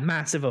you that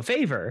massive a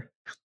favor,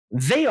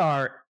 they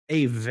are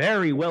a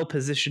very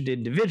well-positioned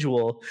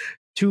individual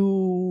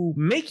to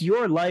make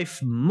your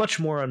life much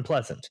more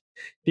unpleasant,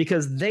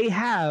 because they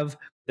have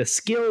the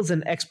skills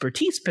and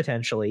expertise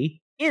potentially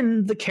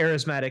in the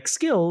charismatic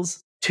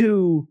skills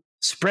to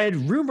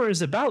spread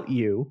rumors about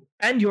you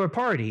and your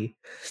party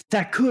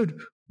that could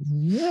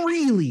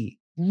really,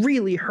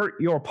 really hurt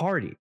your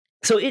party.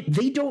 So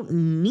they don't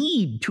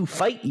need to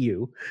fight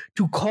you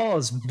to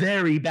cause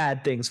very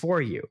bad things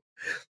for you.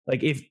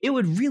 Like, if it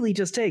would really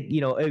just take,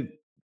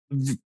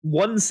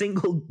 one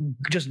single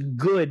just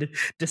good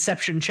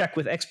deception check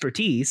with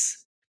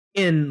expertise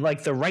in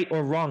like the right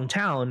or wrong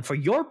town for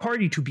your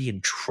party to be in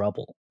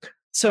trouble.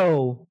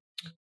 So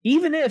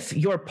even if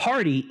your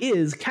party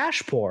is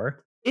cash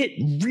poor,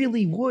 it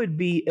really would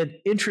be an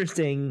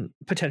interesting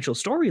potential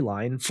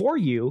storyline for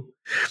you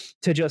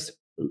to just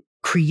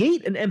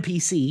create an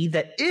NPC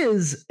that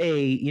is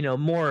a,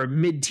 more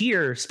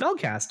mid-tier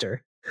spellcaster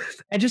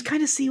and just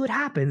kind of see what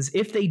happens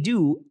if they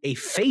do a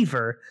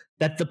favor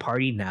that the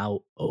party now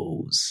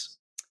owes.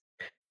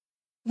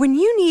 When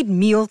you need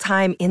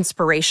mealtime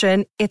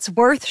inspiration, it's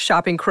worth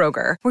shopping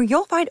Kroger, where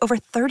you'll find over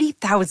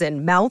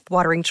 30,000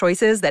 mouth-watering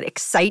choices that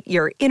excite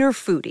your inner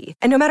foodie.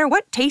 And no matter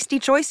what tasty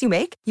choice you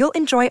make, you'll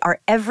enjoy our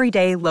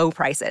everyday low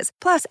prices,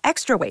 plus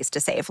extra ways to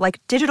save,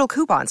 like digital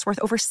coupons worth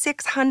over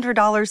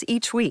 $600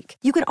 each week.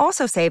 You can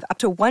also save up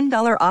to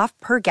 $1 off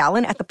per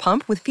gallon at the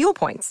pump with fuel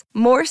points.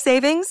 More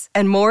savings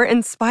and more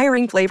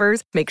inspiring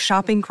flavors make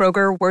shopping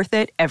Kroger worth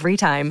it every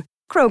time.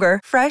 Kroger,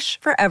 fresh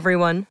for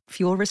everyone.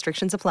 Fuel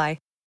restrictions apply.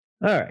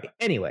 All right.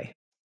 Anyway,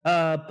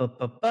 are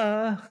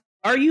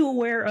you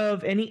aware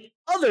of any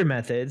other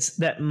methods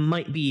that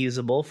might be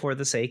usable for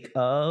the sake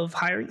of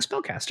hiring a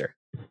spellcaster?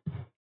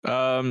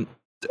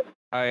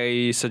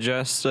 I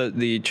suggested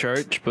the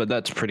church, but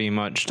that's pretty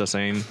much the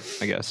same,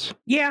 I guess.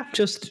 Yeah,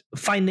 just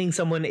finding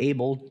someone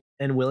able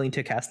and willing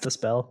to cast the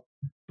spell.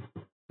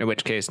 In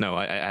which case, no,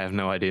 I have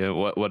no idea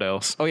what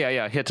else. Oh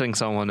yeah, hitting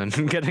someone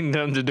and getting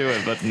them to do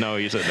it, but no,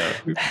 you said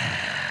no.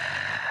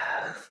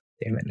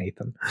 Damn it,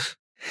 Nathan.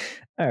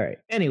 All right.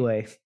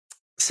 Anyway,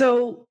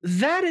 so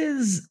that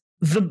is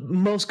the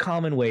most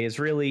common way, is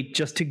really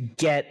just to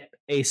get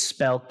a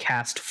spell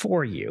cast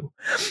for you.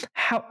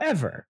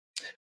 However,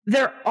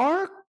 there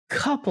are a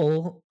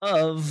couple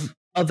of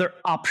other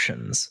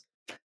options.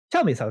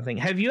 Tell me something.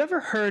 Have you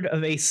ever heard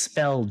of a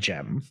spell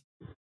gem?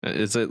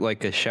 Is it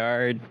like a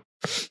shard?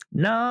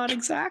 Not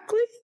exactly.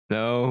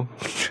 No.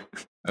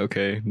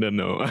 Okay, then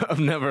no. I've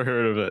never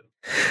heard of it.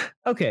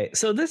 Okay,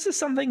 so this is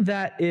something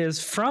that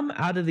is from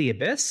Out of the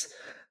Abyss,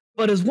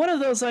 but is one of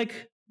those,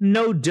 like,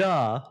 no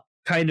duh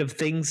kind of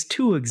things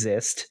to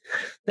exist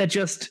that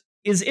just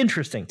is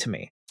interesting to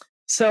me.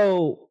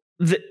 So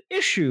the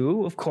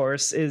issue, of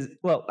course, is,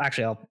 well,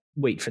 actually, I'll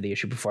wait for the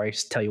issue before I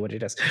tell you what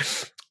it is.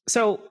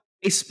 So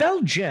a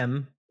spell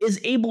gem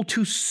is able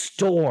to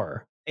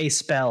store a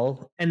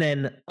spell and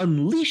then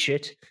unleash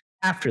it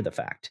after the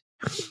fact.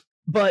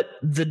 But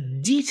the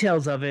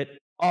details of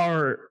it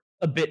are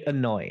a bit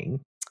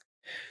annoying.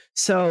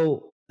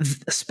 So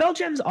spell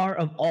gems are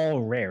of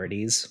all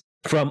rarities,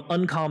 from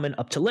uncommon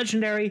up to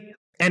legendary,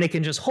 and it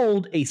can just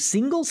hold a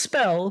single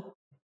spell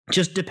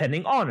just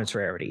depending on its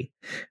rarity.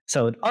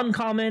 So an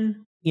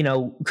uncommon,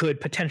 could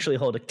potentially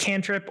hold a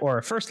cantrip or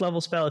a first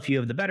level spell if you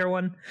have the better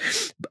one,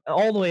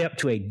 all the way up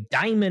to a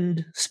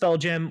diamond spell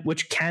gem,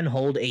 which can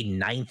hold a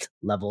 9th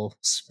level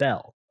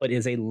spell, but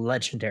is a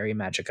legendary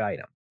magic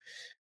item.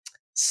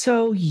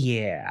 So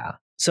yeah.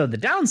 So the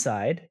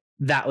downside,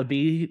 that would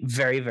be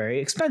very, very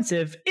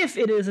expensive if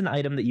it is an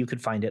item that you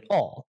could find at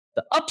all.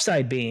 The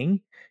upside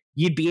being,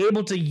 you'd be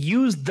able to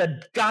use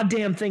the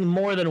goddamn thing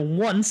more than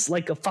once,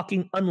 like a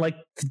fucking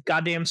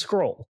goddamn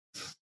scroll.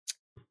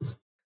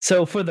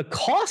 So for the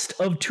cost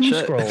of 2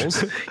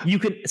 scrolls, you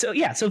can.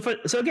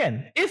 So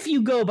again, if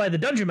you go by the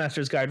Dungeon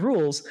Master's Guide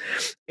rules,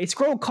 a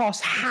scroll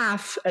costs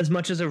half as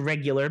much as a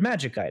regular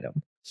magic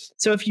item.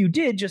 So if you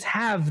did just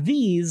have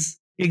these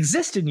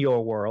exist in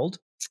your world,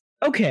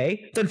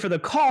 okay, then for the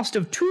cost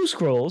of 2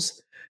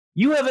 scrolls,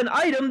 you have an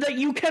item that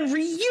you can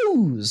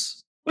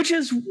reuse, which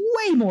is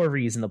way more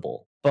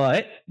reasonable.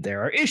 But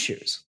there are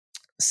issues.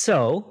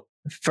 So,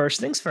 first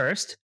things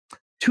first,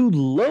 to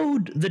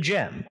load the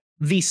gem,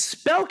 the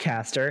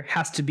spellcaster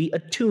has to be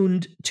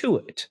attuned to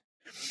it.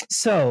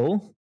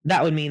 So,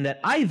 that would mean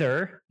that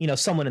either,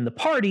 someone in the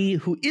party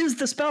who is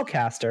the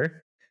spellcaster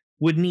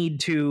would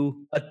need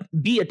to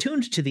be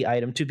attuned to the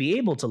item to be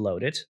able to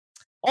load it.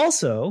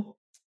 Also,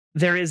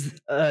 there is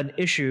an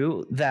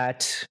issue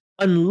that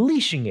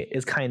unleashing it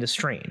is kind of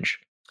strange.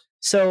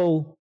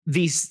 So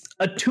the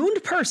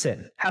attuned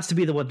person has to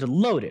be the one to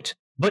load it,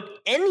 but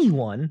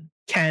anyone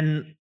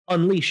can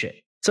unleash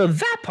it. So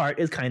that part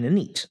is kind of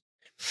neat.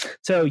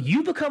 So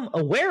you become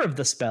aware of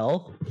the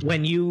spell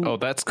when you... Oh,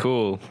 that's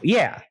cool.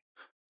 Yeah.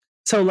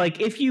 So,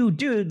 if you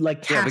do,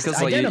 cast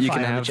because, Identify... you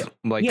can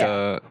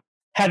have,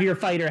 have your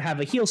fighter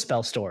have a heal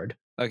spell stored.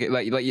 Okay,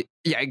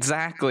 yeah,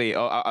 exactly.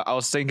 I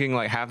was thinking,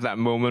 have that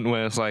moment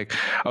where it's like,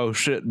 oh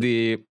shit,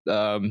 the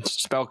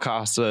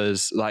spellcaster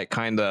is,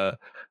 kind of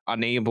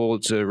unable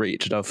to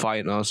reach the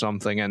fighter or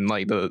something, and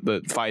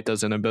the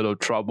fighter's in a bit of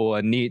trouble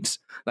and needs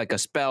a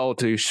spell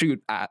to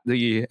shoot at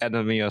the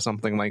enemy or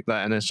something like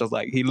that, and it's just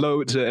he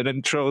loads it and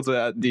then throws it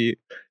at the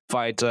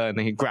fighter, and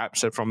then he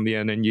grabs it from the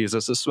end and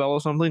uses a spell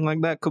or something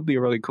like that. Could be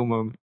a really cool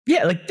moment.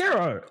 Yeah, there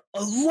are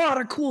a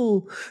lot of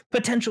cool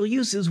potential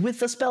uses with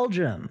the spell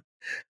gem,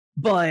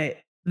 but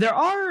there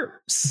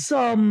are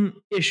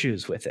some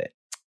issues with it.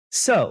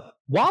 So,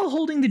 while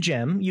holding the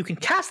gem, you can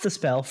cast the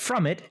spell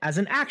from it as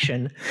an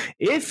action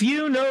if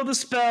you know the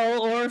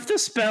spell or if the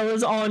spell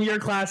is on your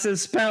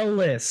class's spell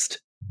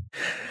list.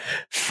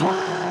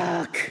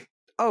 Fuck!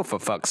 Oh, for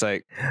fuck's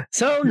sake.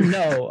 So,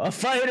 no, a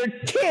fighter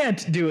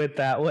can't do it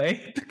that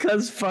way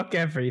because fuck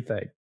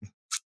everything.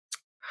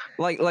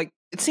 It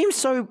seems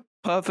so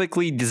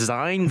perfectly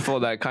designed for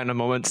that kind of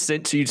moment,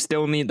 since you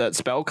still need that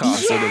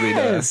spellcaster to be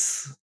there.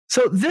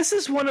 So this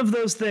is one of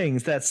those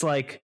things that's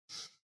like,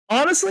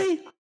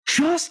 honestly,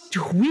 just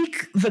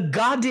tweak the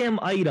goddamn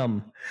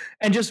item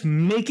and just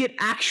make it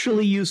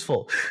actually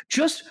useful.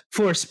 Just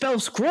for spell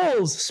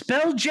scrolls,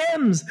 spell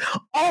gems,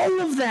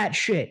 all of that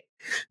shit.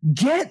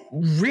 Get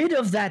rid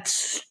of that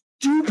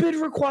stupid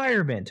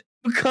requirement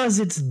because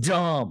it's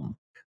dumb.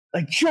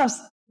 Like,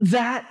 just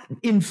that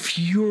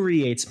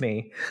infuriates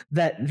me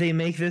that they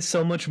make this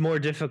so much more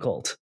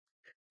difficult.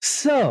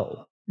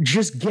 So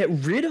just get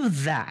rid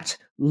of that.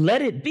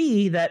 Let it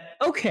be that,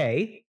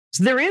 okay,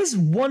 so there is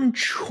one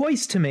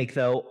choice to make,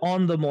 though,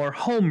 on the more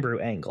homebrew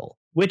angle,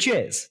 which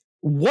is,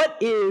 what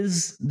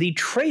is the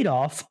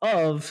trade-off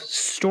of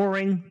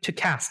storing to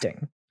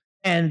casting?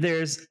 And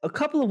there's a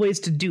couple of ways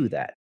to do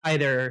that.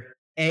 Either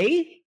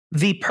A,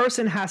 the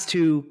person has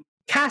to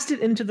cast it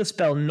into the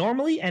spell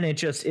normally and it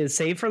just is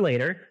saved for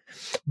later,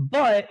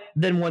 but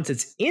then once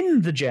it's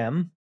in the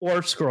gem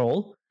or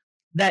scroll,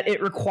 that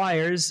it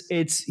requires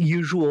its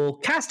usual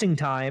casting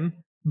time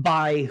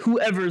by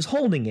whoever's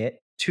holding it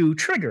to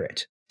trigger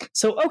it.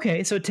 So,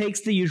 okay, so it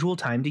takes the usual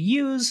time to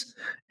use,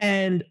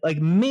 and like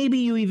maybe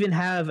you even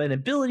have an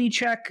ability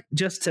check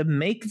just to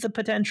make the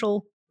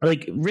potential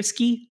like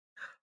risky.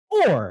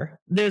 Or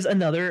there's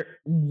another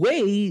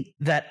way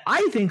that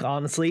I think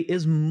honestly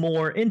is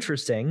more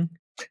interesting,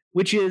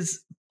 which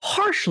is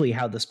partially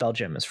how the spell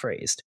gem is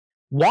phrased.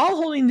 While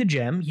holding the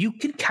gem, you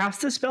can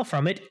cast the spell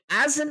from it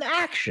as an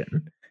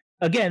action.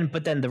 Again,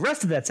 but then the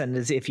rest of that sentence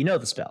is if you know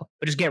the spell.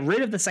 But just get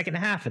rid of the second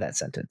half of that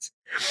sentence.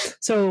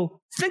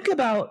 So think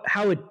about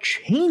how it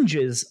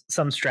changes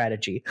some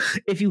strategy.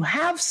 If you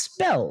have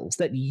spells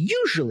that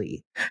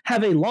usually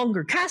have a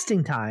longer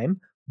casting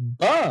time,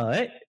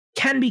 but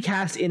can be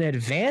cast in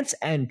advance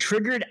and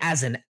triggered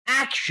as an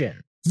action,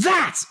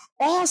 that's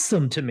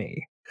awesome to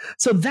me.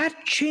 So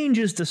that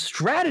changes the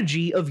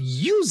strategy of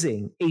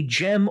using a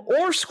gem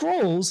or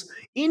scrolls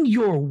in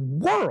your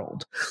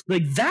world.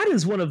 Like, that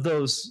is one of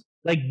those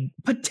like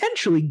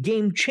potentially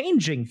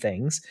game-changing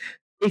things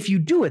if you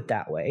do it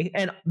that way.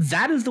 And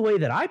that is the way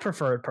that I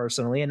prefer it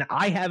personally, and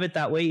I have it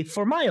that way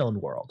for my own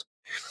world.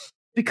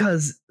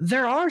 Because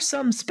there are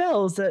some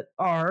spells that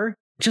are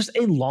just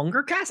a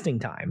longer casting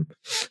time.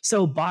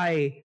 So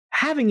by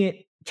having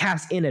it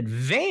cast in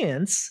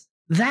advance,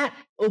 that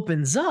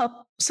opens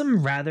up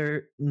some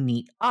rather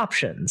neat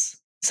options.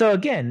 So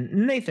again,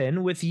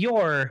 Nathan, with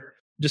your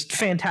just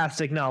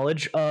fantastic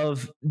knowledge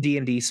of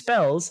D&D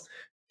spells,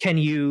 can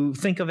you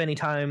think of any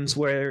times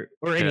where,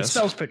 or any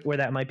spells where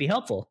that might be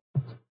helpful?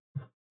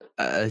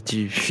 No,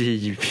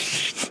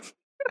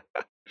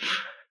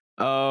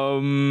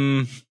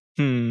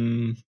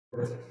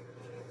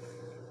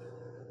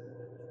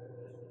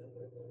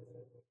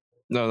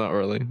 not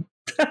really.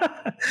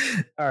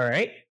 All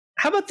right.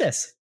 How about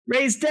this?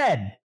 Raise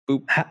Dead.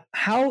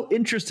 How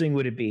interesting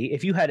would it be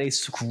if you had a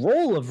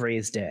scroll of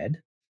Raise Dead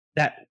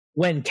that,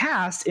 when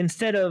cast,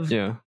 instead of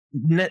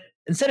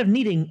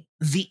needing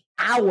the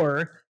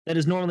hour that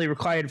is normally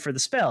required for the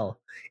spell,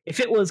 if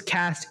it was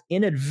cast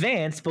in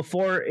advance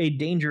before a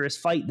dangerous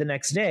fight the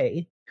next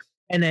day,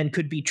 and then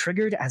could be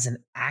triggered as an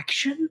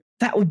action,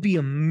 that would be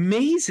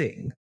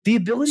amazing. The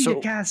ability to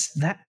cast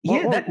that,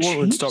 what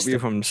would stop you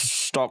from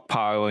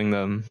stockpiling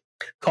them?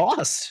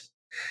 Cost.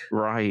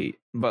 Right,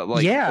 but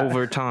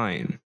over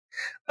time.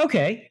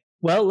 Okay,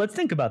 well, let's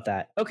think about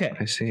that. Okay,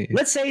 I see.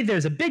 Let's say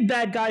there's a big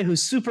bad guy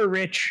who's super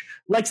rich,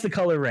 likes the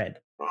color red.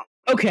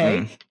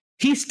 Okay,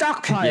 he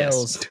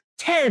stockpiles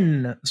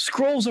 10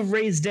 scrolls of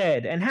Raised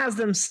Dead and has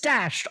them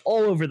stashed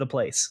all over the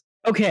place.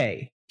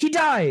 Okay, he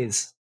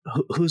dies.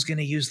 Who's going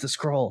to use the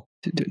scroll?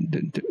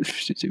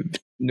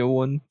 No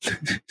one.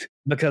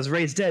 Because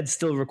Raised Dead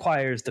still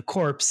requires the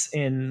corpse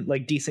in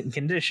like decent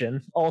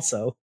condition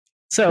also.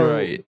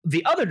 So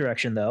the other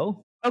direction,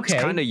 though, okay.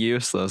 It's kind of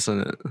useless,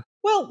 isn't it?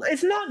 Well,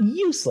 it's not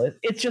useless.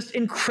 It's just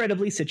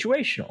incredibly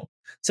situational.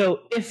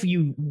 So if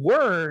you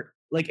were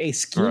like a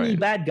skinny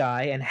bad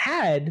guy and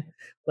had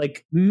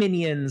like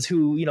minions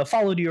who, you know,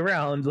 followed you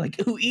around, like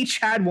who each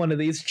had one of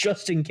these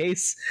just in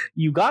case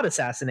you got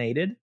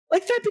assassinated,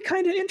 like that'd be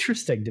kind of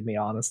interesting to me,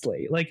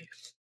 honestly. Like,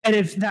 and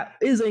if that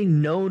is a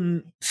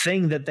known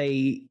thing that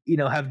they, you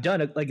know, have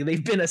done, like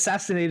they've been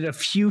assassinated a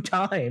few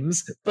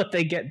times, but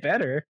they get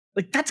better.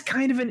 Like, that's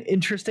kind of an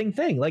interesting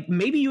thing. Like,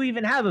 maybe you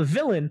even have a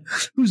villain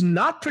who's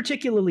not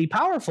particularly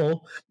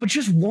powerful, but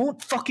just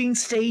won't fucking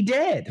stay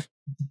dead.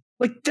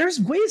 Like,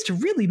 there's ways to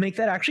really make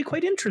that actually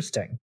quite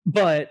interesting.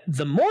 But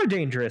the more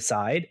dangerous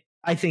side,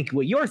 I think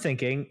what you're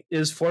thinking,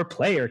 is for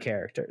player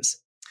characters.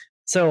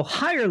 So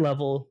higher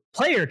level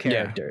player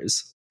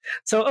characters. Yeah.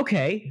 So,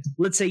 okay,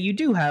 let's say you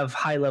do have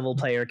high level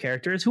player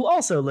characters who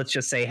also, let's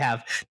just say,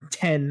 have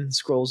 10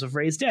 scrolls of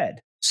Raised Dead.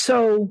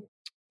 So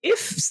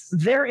if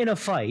they're in a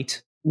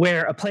fight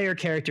where a player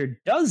character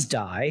does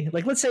die,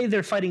 like let's say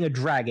they're fighting a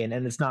dragon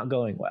and it's not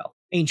going well,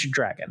 ancient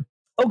dragon.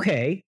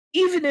 Okay,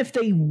 even if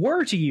they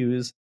were to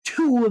use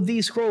 2 of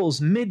these scrolls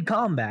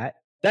mid-combat,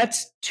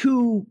 That's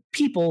 2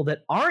 people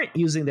that aren't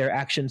using their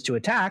actions to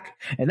attack,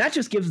 and that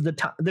just gives the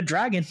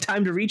dragon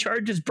time to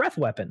recharge his breath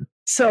weapon.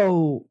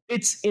 So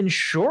it's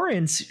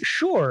insurance,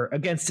 sure,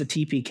 against a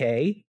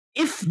TPK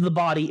if the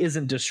body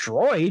isn't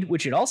destroyed,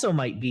 which it also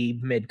might be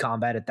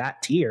mid-combat at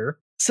that tier.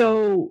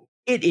 So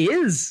it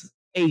is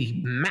a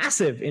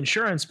massive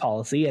insurance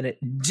policy, and it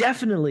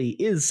definitely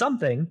is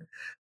something,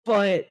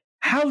 but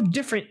how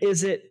different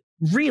is it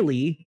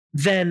really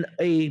than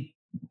a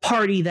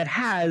party that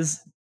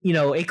has,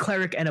 a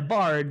cleric and a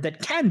bard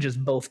that can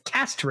just both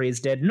cast Raise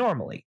Dead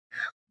normally?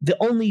 The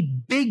only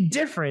big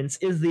difference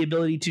is the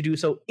ability to do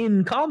so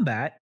in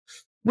combat,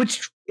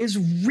 which is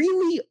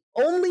really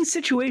only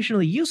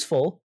situationally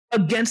useful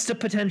against a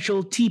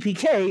potential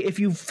TPK if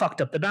you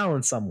fucked up the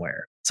balance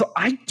somewhere. So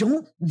I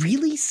don't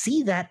really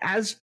see that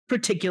as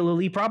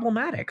particularly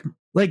problematic.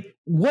 Like,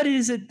 what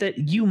is it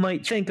that you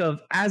might think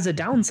of as a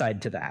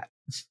downside to that?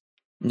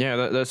 Yeah,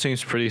 that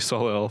seems pretty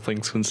solid, all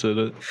things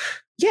considered.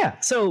 Yeah,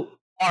 so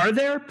are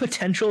there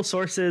potential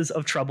sources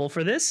of trouble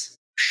for this?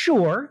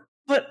 Sure,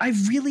 but I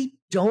really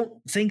don't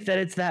think that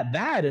it's that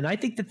bad, and I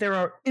think that there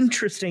are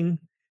interesting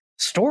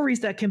stories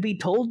that can be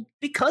told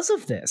because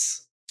of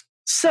this.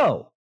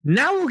 So,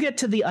 now we'll get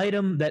to the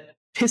item that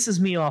pisses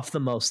me off the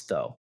most,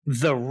 though.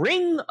 The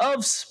Ring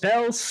of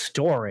Spell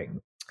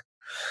Storing.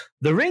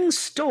 The ring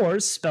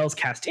stores spells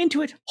cast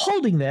into it,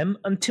 holding them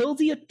until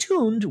the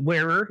attuned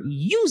wearer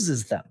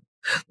uses them.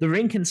 The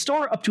ring can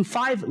store up to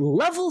 5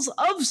 levels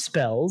of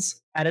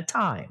spells at a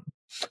time.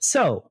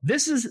 So,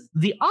 this is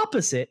the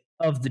opposite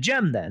of the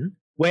gem then,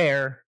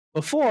 where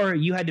before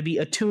you had to be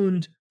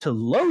attuned to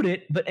load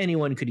it, but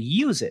anyone could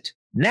use it.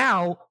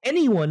 Now,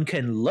 anyone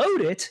can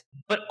load it,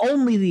 but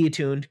only the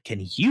attuned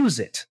can use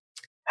it.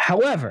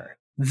 However,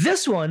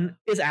 this one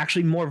is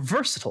actually more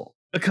versatile,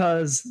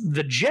 because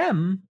the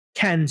gem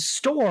can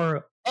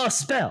store a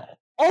spell.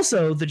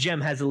 Also, the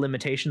gem has a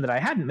limitation that I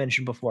hadn't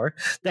mentioned before,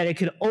 that it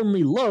can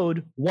only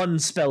load 1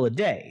 spell a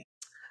day.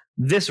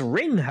 This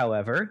ring,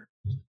 however,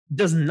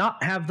 does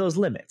not have those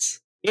limits.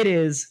 It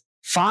is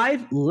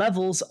 5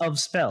 levels of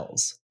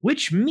spells,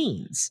 which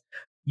means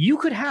you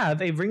could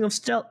have a ring of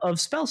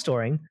spell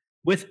storing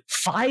with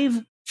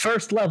 5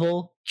 first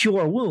level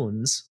cure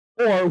wounds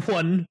or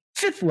 1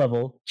 5th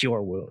level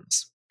cure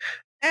wounds.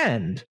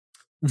 And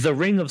the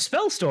ring of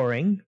spell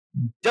storing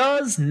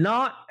does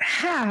not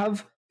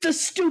have the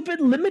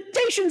stupid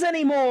limitations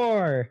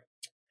anymore.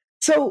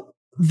 So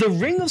the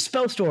ring of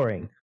spell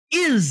storing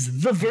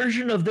is the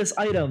version of this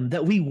item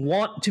that we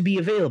want to be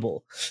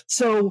available.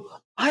 So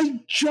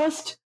I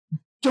just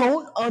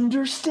don't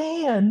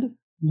understand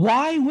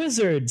why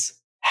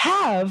Wizards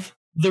have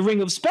the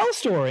ring of spell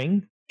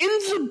storing in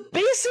the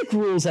basic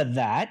rules at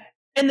that,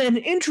 and then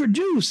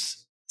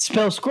introduce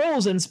spell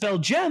scrolls and spell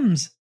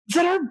gems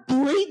that are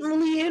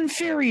blatantly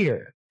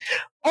inferior.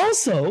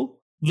 Also,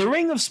 the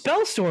Ring of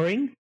Spell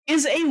Storing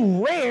is a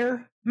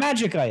rare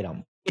magic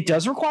item. It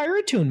does require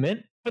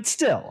attunement, but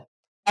still,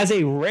 as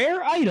a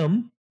rare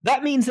item,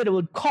 that means that it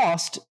would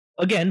cost,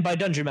 again by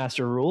Dungeon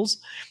Master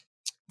rules,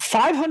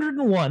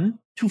 501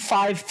 to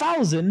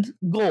 5,000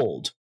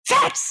 gold.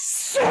 That's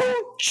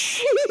so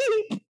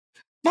cheap!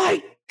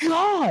 My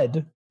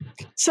God!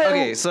 So,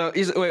 okay, so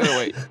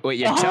wait,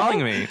 you're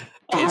telling me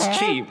it's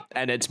cheap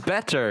and it's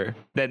better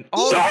than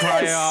all the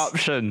prior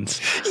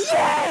options?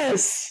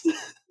 Yes!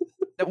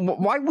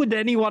 Why would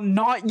anyone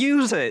not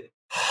use it?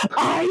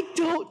 I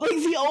don't,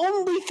 the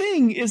only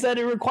thing is that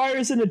it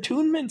requires an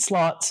attunement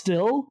slot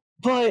still,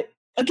 but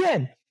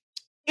again,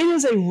 it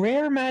is a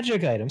rare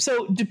magic item.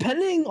 So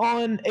depending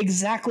on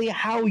exactly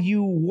how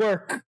you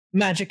work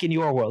magic in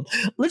your world,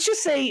 let's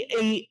just say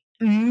a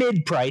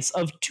mid price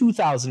of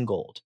 2,000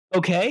 gold,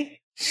 okay?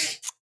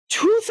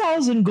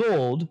 2,000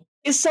 gold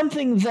is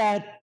something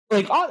that,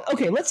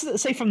 okay,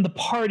 let's say from the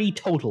party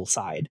total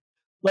side.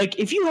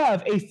 If you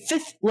have a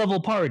 5th level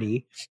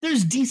party,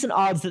 there's decent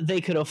odds that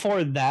they could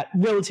afford that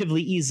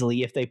relatively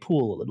easily if they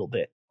pool a little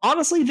bit.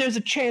 Honestly, there's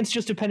a chance,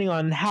 just depending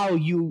on how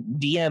you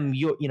DM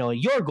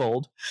your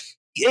gold,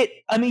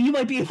 you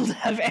might be able to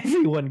have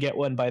everyone get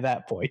one by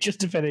that point, just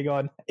depending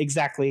on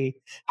exactly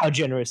how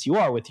generous you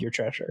are with your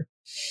treasure.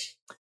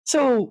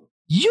 So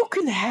you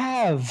can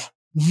have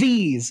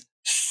these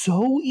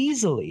so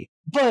easily.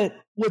 But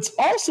what's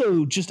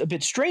also just a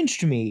bit strange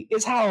to me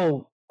is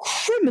how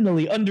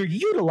criminally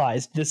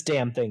underutilized this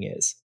damn thing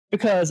is.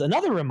 Because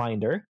another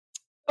reminder,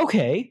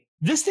 okay,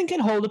 this thing can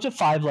hold up to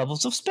 5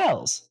 levels of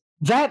spells.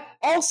 That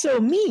also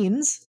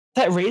means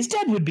that Raise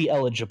Dead would be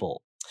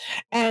eligible.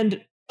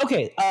 And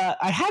okay,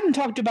 I hadn't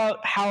talked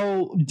about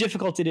how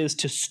difficult it is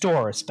to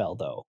store a spell,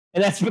 though.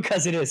 And that's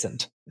because it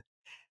isn't.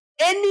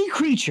 Any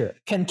creature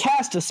can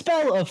cast a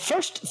spell of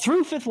 1st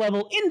through 5th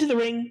level into the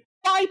ring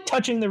by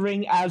touching the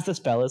ring as the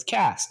spell is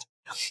cast.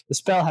 The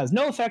spell has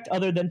no effect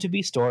other than to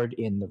be stored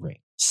in the ring.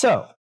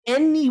 So,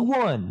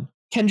 anyone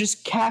can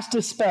just cast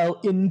a spell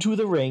into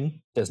the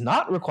ring, does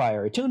not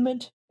require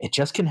attunement, it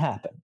just can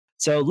happen.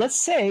 So let's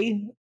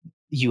say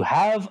you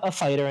have a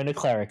fighter and a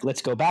cleric.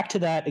 Let's go back to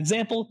that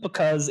example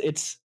because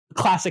it's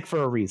classic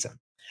for a reason.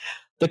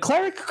 The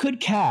cleric could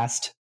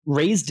cast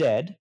Raise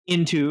Dead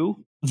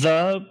into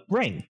the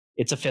ring.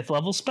 It's a 5th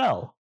level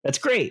spell. That's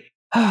great.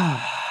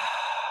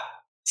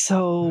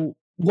 So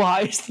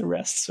why is the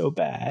rest so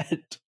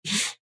bad?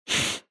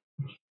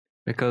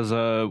 Because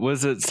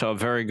wizards are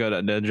very good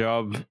at their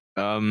job.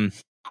 And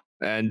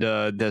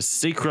there's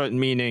secret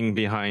meaning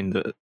behind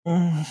it.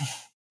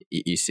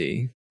 You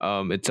see,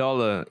 it's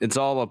all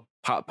a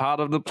part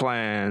of the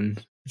plan.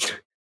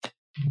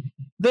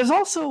 There's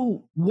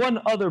also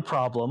one other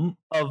problem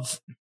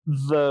of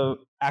the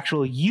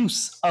actual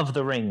use of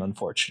the ring,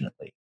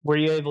 unfortunately. Were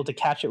you able to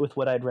catch it with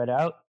what I'd read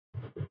out?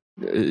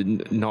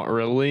 Not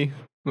really.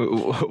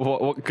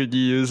 What could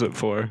you use it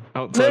for?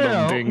 Outside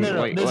of being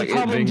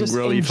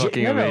really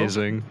fucking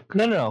amazing.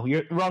 No,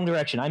 you're wrong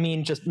direction. I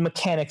mean just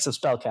mechanics of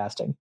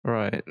spellcasting.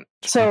 Right.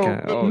 So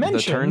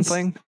the turn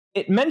thing?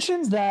 It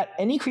mentions that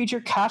any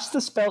creature casts the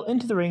spell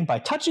into the ring by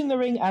touching the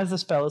ring as the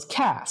spell is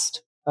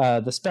cast.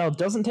 The spell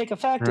doesn't take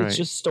effect, it's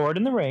just stored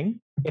in the ring.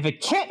 If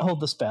it can't hold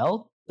the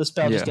spell just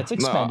gets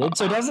expended.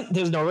 So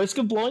there's no risk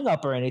of blowing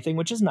up or anything,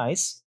 which is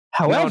nice.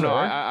 However,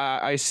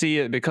 I see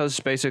it because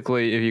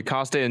basically if you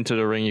cast it into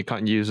the ring, you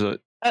can't use it.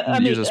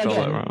 Use a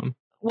spell around.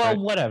 Well, right?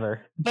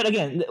 Whatever. But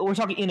again, we're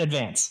talking in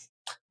advance.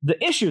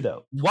 The issue,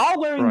 though, while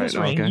wearing this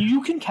ring,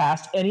 you can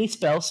cast any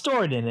spell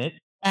stored in it.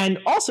 And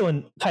also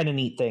a kind of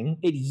neat thing,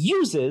 it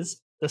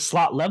uses the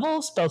slot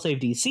level, spell save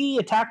DC,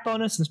 attack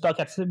bonus, and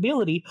spellcasting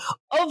ability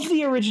of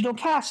the original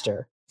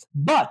caster,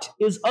 but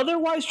is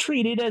otherwise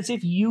treated as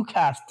if you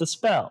cast the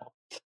spell.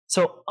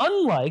 So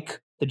unlike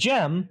the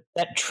gem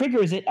that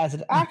triggers it as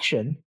an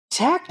action,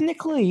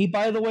 technically,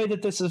 by the way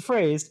that this is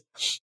phrased,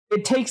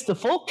 it takes the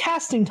full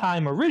casting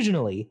time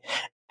originally,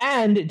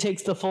 and it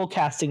takes the full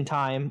casting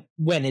time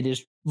when it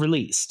is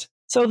released.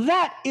 So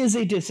that is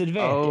a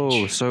disadvantage.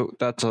 Oh, so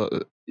that's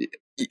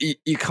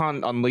you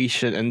can't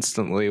unleash it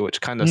instantly,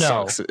 which kind of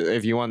sucks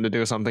if you want to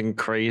do something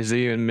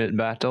crazy in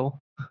mid-battle.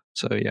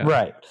 So yeah.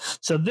 Right.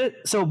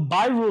 So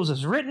by rules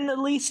as written, at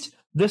least,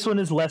 this one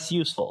is less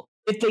useful.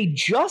 If they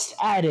just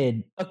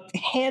added a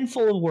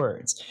handful of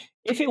words,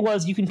 if it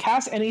was you can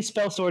cast any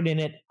spell stored in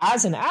it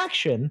as an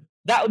action,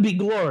 that would be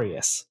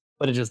glorious.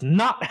 But it does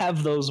not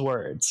have those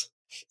words.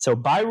 So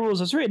by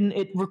rules as written,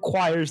 it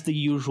requires the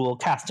usual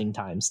casting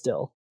time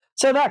still.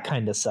 So that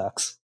kind of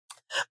sucks.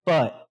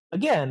 But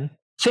again,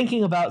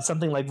 thinking about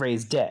something like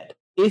Raise Dead,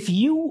 if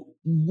you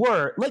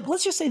were, like,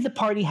 let's just say the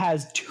party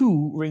has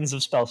 2 rings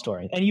of spell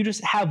storing, and you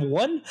just have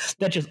one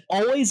that just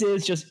always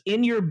is just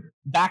in your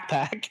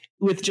backpack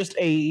with just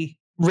a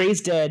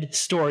Raise Dead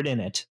stored in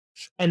it,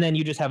 and then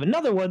you just have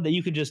another one that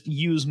you could just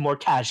use more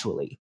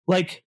casually.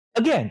 Like,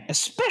 again,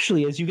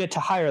 especially as you get to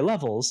higher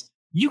levels,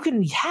 you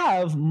can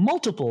have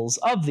multiples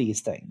of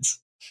these things.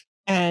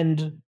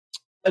 And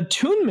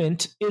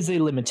attunement is a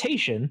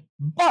limitation,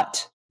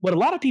 but what a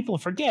lot of people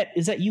forget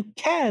is that you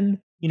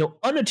can,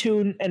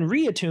 unattune and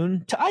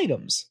reattune to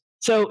items.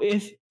 So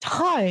if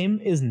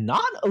time is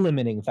not a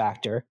limiting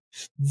factor,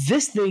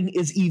 this thing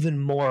is even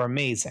more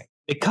amazing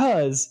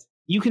because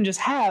you can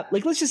just have,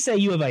 like, let's just say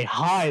you have a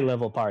high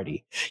level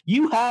party.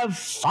 You have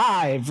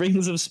 5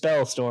 rings of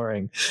spell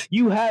storing.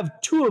 You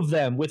have 2 of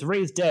them with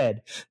Raise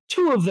Dead,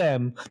 2 of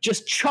them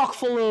just chock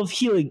full of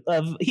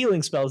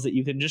healing spells that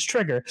you can just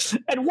trigger,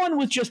 and 1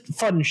 with just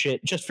fun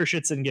shit, just for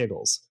shits and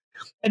giggles.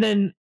 And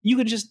then you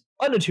could just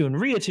unattune,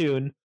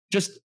 reattune,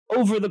 just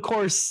over the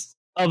course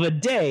of a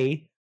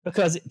day,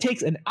 because it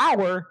takes an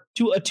hour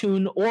to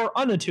attune or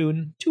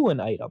unattune to an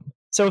item.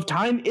 So if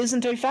time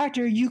isn't a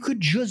factor, you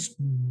could just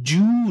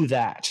do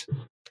that.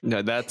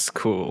 No, that's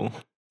cool.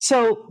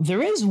 So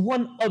there is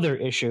one other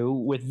issue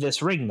with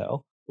this ring,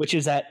 though, which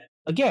is that,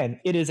 again,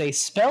 it is a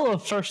spell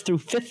of 1st through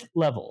 5th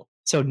level.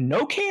 So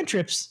no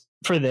cantrips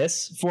for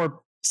this,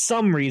 for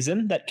some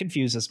reason that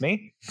confuses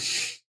me,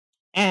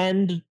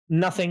 and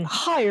nothing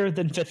higher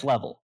than 5th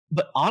level.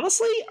 But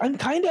honestly, I'm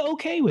kind of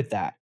okay with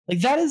that.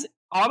 Like, that is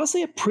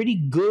honestly a pretty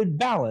good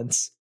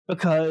balance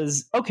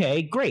because,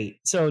 okay, great.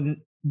 So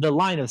the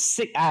line of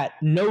at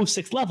no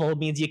 6th level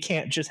means you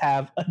can't just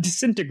have a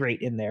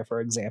disintegrate in there,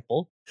 for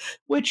example,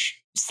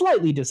 which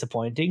slightly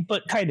disappointing,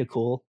 but kind of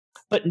cool.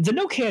 But the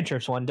no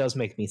cantrips one does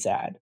make me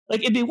sad.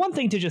 Like, it'd be one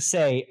thing to just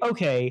say,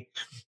 okay,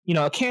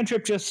 a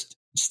cantrip just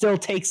still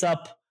takes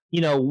up,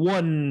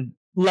 1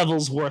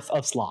 level's worth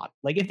of slot.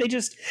 Like, if they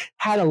just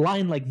had a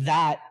line like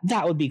that,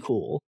 that would be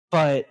cool.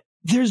 But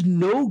there's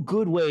no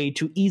good way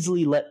to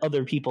easily let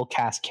other people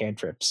cast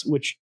cantrips,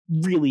 which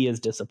really is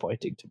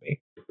disappointing to me.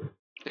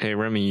 Hey,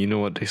 Remy, you know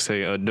what they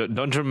say.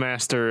 Dungeon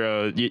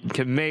Master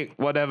can make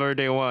whatever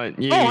they want.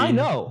 Oh, I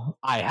know.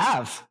 I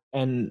have.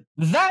 And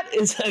that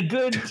is a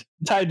good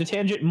time to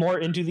tangent more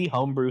into the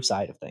homebrew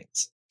side of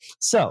things.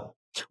 So,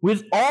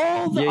 with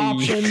all the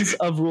options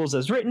of rules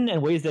as written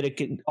and ways that it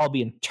can all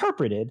be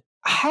interpreted,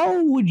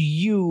 how would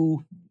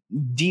you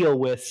deal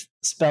with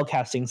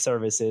spellcasting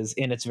services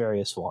in its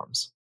various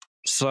forms?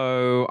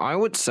 So I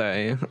would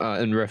say in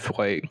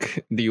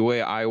Riftwake, the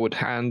way I would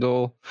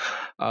handle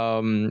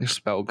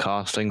spell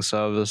casting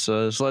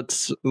services,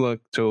 let's look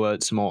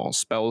towards more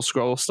spell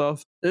scroll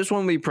stuff. This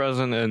won't be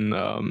present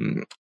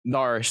in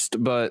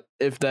Darst, but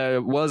if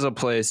there was a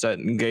place that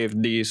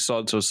gave these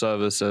sorts of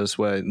services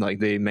where like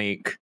they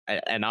make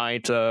an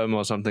item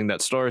or something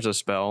that stores a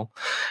spell,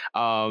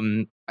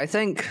 I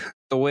think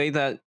the way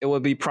that it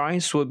would be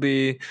priced would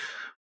be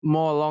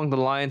more along the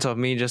lines of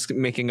me just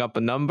making up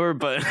a number,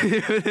 but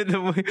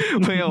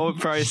the way I would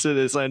price it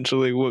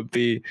essentially would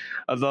be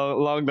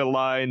along the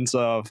lines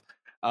of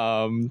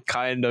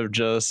kind of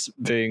just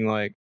being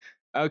like,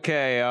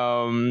 okay,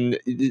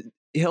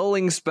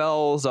 healing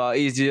spells are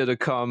easier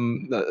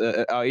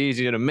to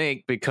easier to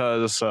make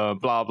because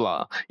blah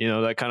blah,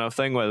 that kind of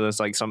thing, where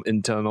there's like some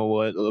internal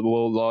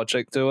world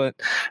logic to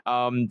it.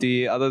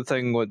 The other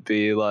thing would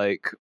be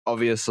like,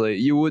 obviously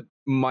you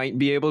might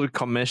be able to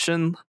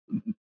commission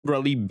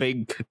really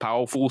big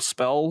powerful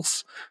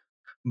spells,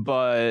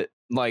 but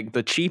like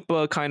the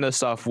cheaper kind of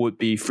stuff would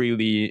be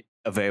freely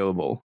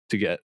available to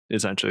get.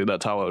 Essentially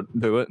that's how I would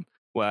do it,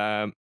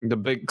 where the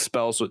big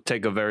spells would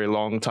take a very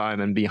long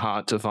time and be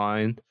hard to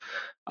find.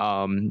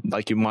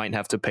 Like you might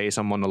have to pay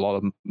someone a lot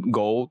of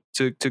gold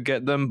to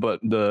get them,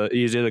 but the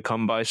easier to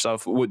come by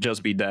stuff would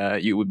just be there.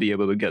 You would be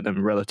able to get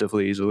them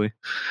relatively easily.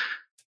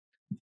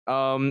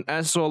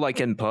 As for like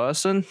in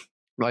person,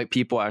 like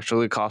people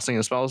actually casting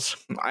the spells,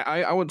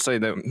 I would say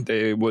that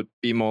they would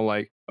be more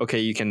like, okay,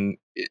 you can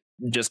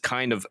just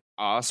kind of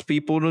ask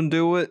people to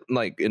do it,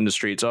 like in the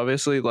streets,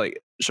 obviously. Like,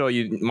 sure,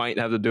 you might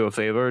have to do a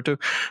favor or two,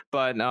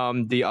 but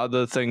the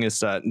other thing is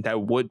that there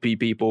would be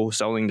people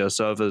selling their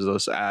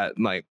services at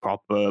like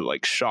proper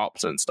like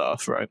shops and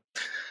stuff, right?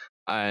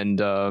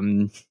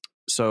 And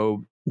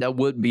so that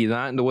would be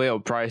that. And the way I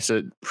would price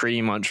it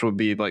pretty much would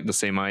be like the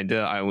same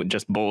idea. I would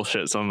just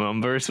bullshit some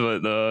numbers,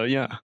 but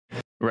yeah.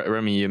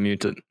 Remy, you're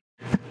muted.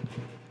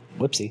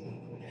 Whoopsie.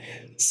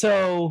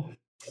 So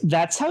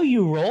that's how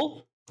you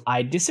roll.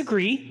 I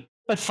disagree,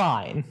 but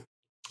fine.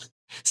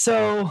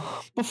 So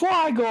before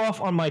I go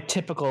off on my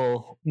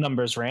typical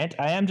numbers rant,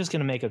 I am just going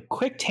to make a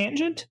quick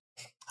tangent.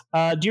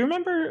 Do you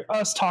remember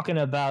us talking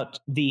about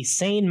the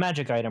sane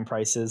magic item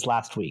prices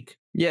last week?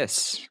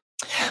 Yes.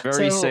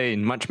 Very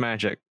sane. Much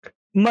magic.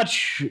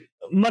 Much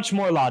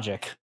more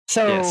logic.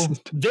 So yes.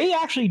 They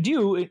actually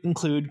do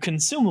include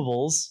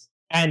consumables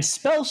and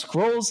spell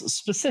scrolls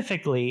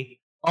specifically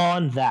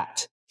on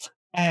that.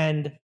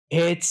 And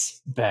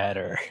it's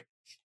better.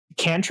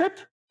 Cantrip,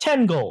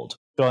 10 gold.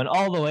 Going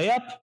all the way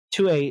up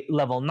to a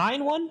level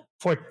 9 one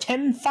for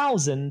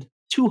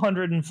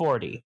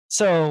 10,240.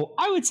 So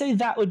I would say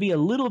that would be a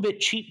little bit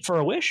cheap for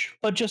a wish,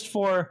 but just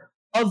for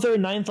other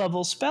 9th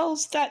level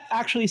spells, that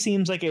actually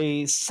seems like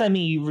a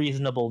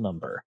semi-reasonable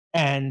number.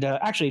 And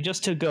actually,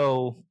 just to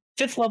go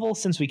 5th level,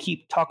 since we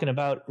keep talking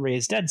about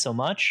Raised Dead so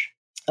much,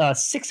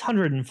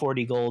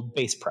 640 gold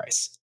base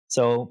price.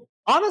 So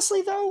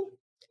honestly, though,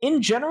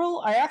 in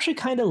general, I actually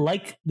kind of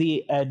like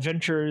the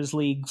Adventurers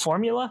League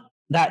formula.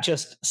 That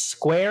just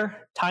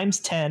square times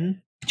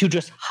 10 to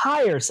just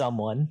hire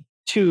someone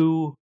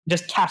to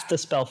just cast the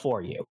spell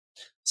for you.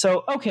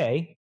 So,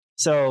 okay,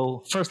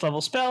 so 1st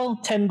level spell,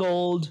 10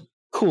 gold,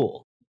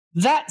 cool.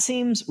 That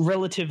seems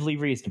relatively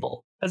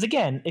reasonable. Because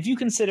again, if you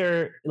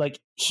consider like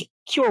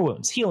cure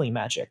wounds, healing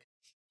magic,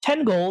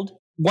 10 gold,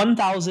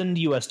 $1,000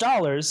 US,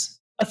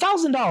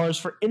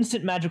 $1,000 for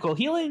instant magical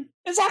healing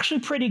is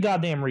actually pretty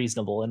goddamn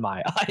reasonable in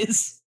my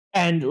eyes.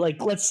 And like,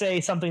 let's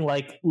say something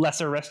like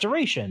Lesser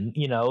Restoration,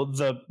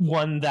 the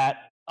one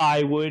that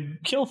I would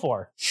kill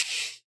for.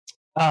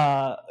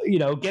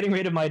 Getting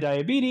rid of my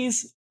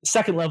diabetes,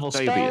 2nd level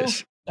spell.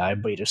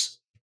 Diabetes.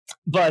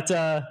 But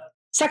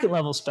 2nd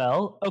level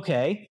spell,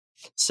 okay.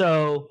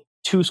 So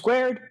 2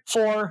 squared,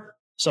 4,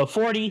 so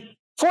 40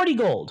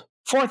 gold,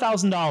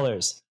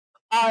 $4,000.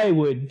 I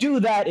would do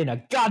that in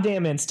a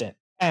goddamn instant.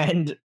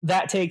 And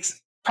that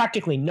takes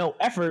practically no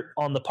effort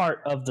on the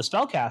part of the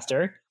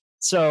spellcaster.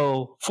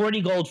 So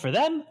 40 gold for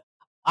them.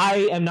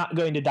 I am not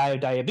going to die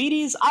of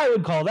diabetes. I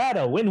would call that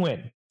a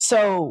win-win.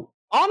 So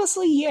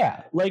honestly,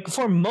 yeah, like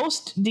for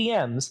most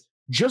DMs,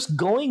 just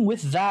going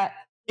with that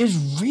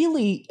is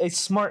really a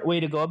smart way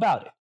to go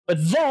about it.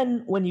 But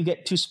then when you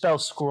get to spell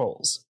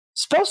scrolls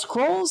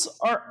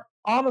are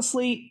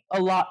honestly a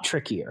lot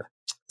trickier.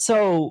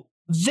 So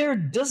there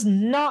does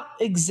not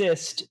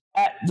exist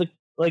at the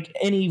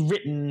any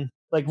written,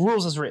 like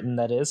rules as written,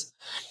 that is,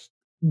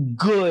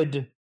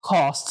 good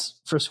costs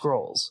for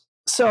scrolls.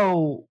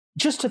 So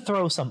just to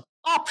throw some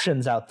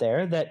options out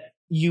there that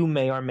you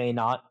may or may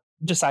not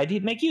decide to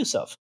make use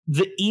of.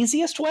 The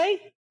easiest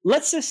way,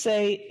 let's just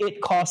say it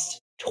costs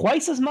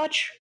twice as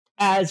much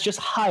as just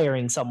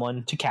hiring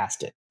someone to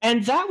cast it.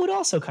 And that would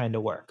also kind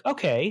of work.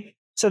 Okay,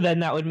 so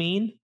then that would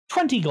mean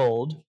 20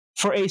 gold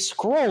for a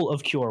scroll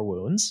of cure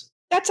wounds.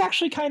 That's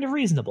actually kind of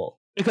reasonable.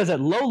 Because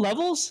at low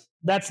levels,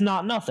 that's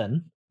not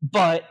nothing.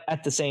 But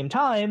at the same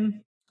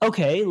time,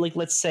 okay, like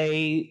let's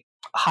say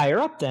higher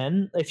up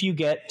then, if you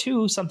get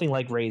to something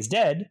like Raised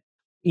Dead,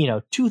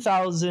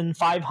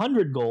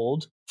 2,500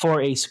 gold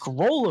for a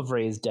scroll of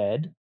Raised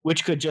Dead,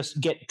 which could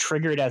just get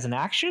triggered as an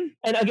action.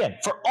 And again,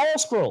 for all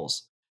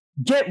scrolls,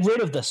 get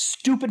rid of the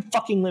stupid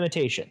fucking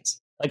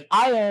limitations. Like,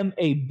 I am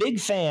a big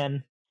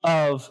fan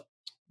of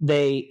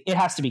it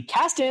has to be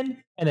cast in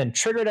and then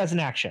triggered as an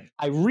action.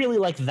 I really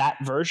like that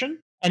version.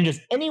 And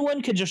just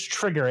anyone could just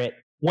trigger it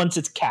once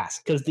it's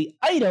cast. Because the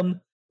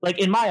item, like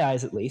in my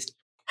eyes at least,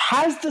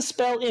 has the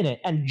spell in it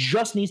and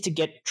just needs to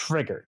get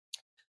triggered.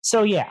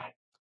 So yeah.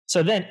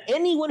 So then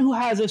anyone who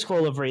has a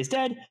scroll of Raised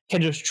Dead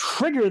can just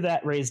trigger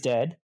that Raised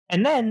Dead.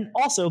 And then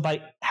also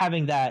by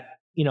having that,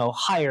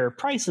 higher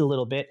price a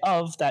little bit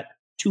of that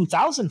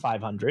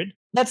 2,500,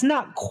 that's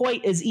not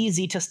quite as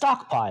easy to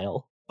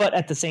stockpile. But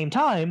at the same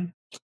time,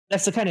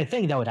 that's the kind of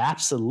thing that would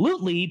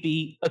absolutely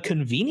be a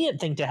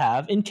convenient thing to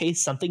have in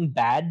case something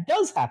bad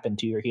does happen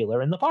to your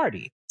healer in the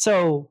party.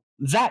 So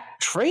that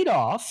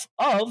trade-off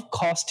of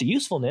cost to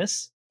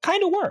usefulness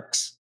kind of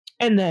works.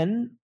 And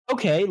then,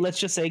 okay, let's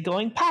just say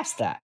going past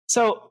that.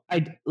 So,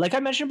 like I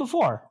mentioned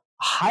before,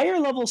 higher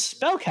level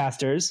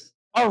spellcasters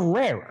are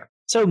rarer.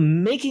 So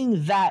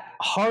making that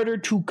harder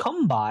to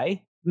come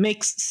by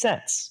makes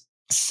sense.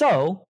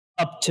 So,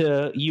 up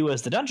to you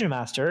as the dungeon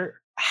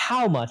master,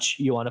 how much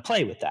you want to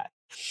play with that.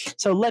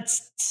 So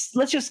let's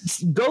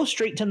just go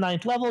straight to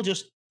 9th level,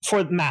 just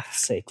for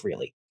math's sake,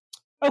 really.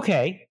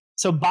 Okay,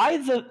 so by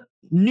the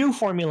new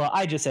formula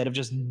I just said of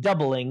just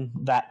doubling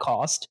that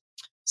cost,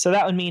 so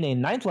that would mean a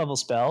 9th level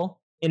spell,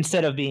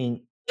 instead of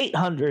being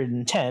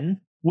 810,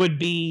 would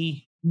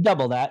be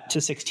double that to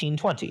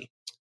 1620.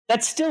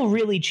 That's still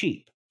really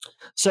cheap.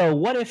 So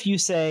what if you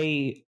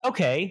say,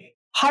 okay,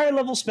 higher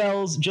level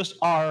spells just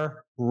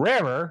are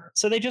rarer,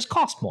 so they just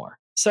cost more.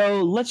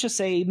 So let's just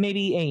say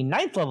maybe a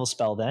 9th level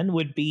spell then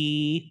would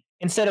be,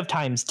 instead of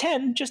times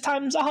 10, just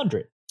times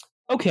 100.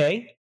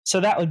 Okay, so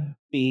that would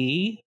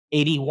be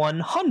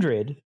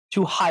 8,100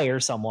 to hire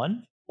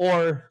someone,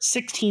 or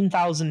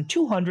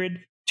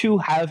 16,200 to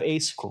have a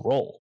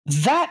scroll.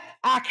 That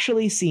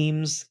actually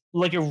seems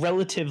like a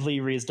relatively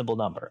reasonable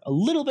number. A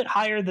little bit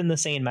higher than the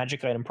same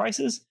magic item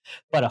prices,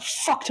 but a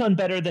fuck ton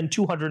better than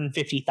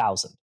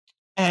 250,000.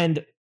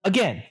 And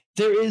again,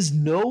 there is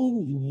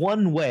no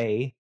one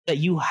way that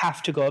you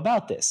have to go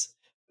about this.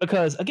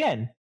 Because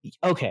again,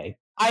 okay,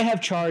 I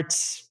have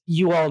charts.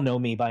 You all know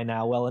me by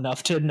now well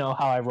enough to know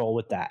how I roll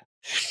with that.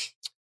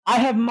 I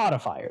have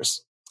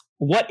modifiers.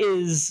 What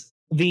is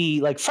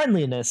the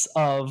friendliness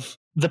of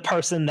the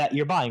person that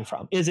you're buying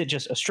from? Is it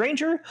just a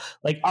stranger?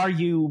 Are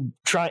you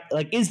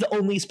is the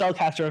only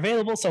spellcaster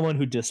available someone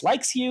who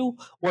dislikes you,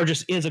 or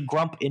just is a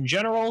grump in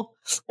general?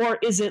 Or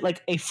is it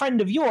a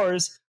friend of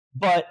yours,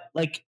 but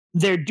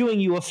they're doing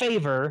you a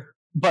favor,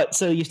 but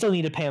so you still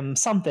need to pay them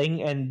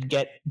something and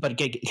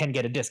can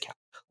get a discount?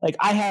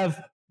 I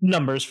have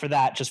numbers for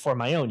that just for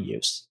my own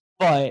use.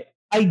 But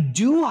I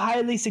do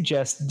highly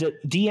suggest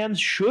that DMs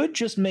should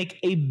just make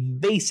a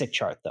basic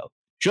chart, though.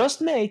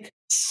 Just make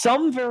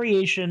some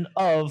variation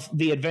of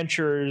the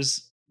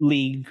Adventurers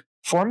League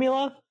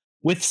formula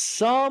with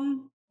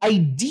some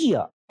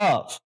idea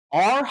of,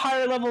 are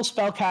higher level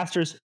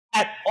spellcasters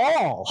at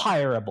all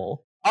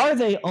hireable? Are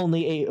they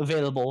only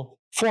available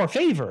for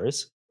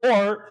favors?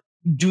 Or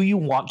do you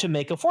want to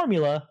make a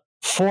formula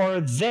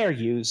for their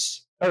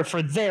use or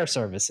for their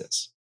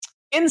services?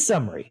 In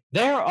summary,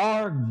 there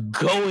are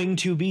going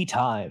to be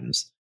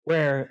times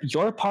where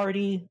your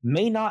party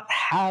may not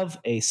have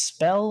a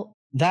spell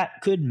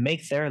that could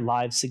make their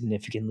lives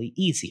significantly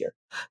easier.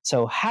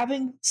 So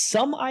having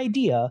some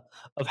idea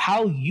of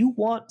how you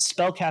want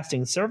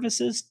spellcasting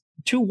services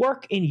to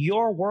work in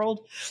your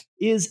world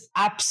is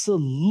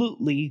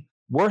absolutely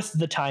worth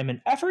the time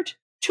and effort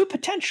to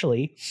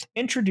potentially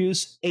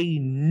introduce a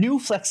new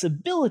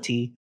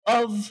flexibility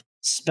of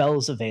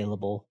spells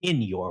available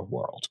in your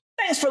world.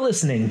 Thanks for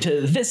listening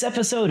to this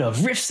episode of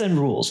Riffs and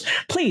Rules.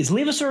 Please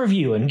leave us a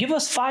review and give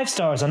us 5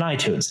 stars on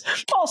iTunes.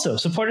 Also,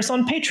 support us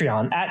on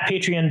Patreon at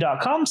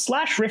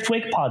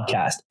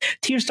patreon.com/RiftWakePodcast.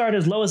 Tiers start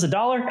as low as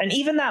 $1, and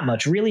even that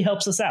much really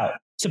helps us out.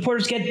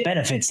 Supporters get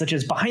benefits such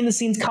as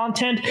behind-the-scenes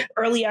content,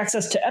 early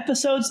access to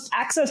episodes,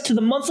 access to the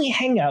monthly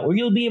hangout where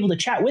you'll be able to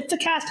chat with the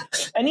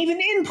cast, and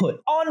even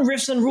input on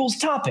Riffs and Rules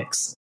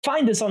topics.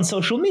 Find us on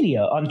social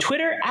media, on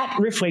Twitter at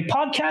Riftwake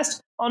Podcast,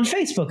 on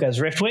Facebook as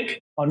Riftwake,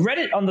 on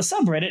Reddit on the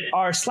subreddit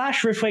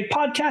r/Riftwake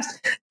Podcast,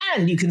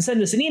 and you can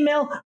send us an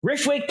email,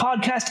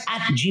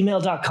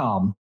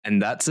 riftwakepodcast@gmail.com. And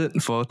that's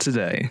it for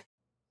today.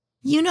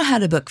 You know how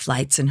to book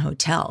flights and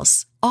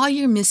hotels. All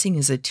you're missing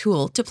is a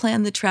tool to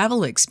plan the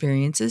travel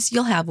experiences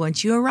you'll have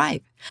once you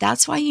arrive.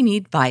 That's why you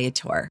need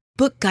Viator.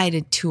 Book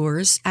guided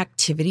tours,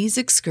 activities,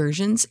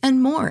 excursions,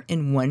 and more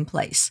in one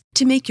place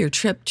to make your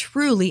trip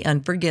truly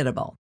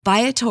unforgettable.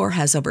 Viator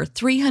has over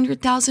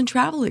 300,000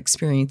 travel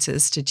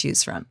experiences to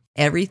choose from.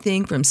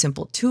 Everything from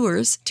simple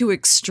tours to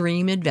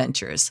extreme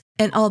adventures,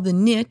 and all the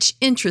niche,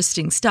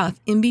 interesting stuff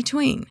in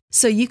between.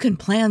 So you can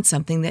plan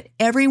something that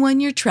everyone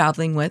you're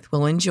traveling with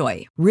will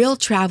enjoy. Real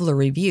traveler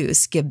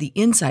reviews give the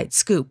inside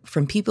scoop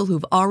from people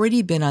who've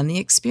already been on the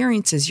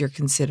experiences you're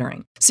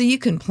considering. So you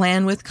can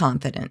plan with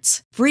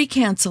confidence. Free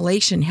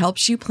cancellation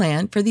helps you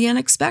plan for the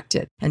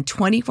unexpected. And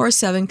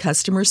 24/7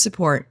 customer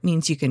support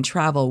means you can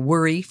travel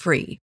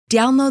worry-free.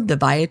 Download the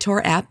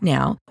Viator app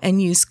now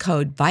and use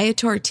code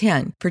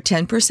Viator10 for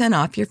 10%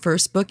 off your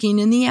first booking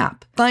in the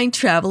app. Find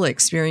travel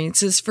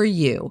experiences for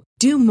you.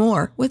 Do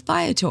more with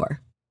Viator.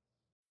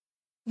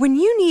 When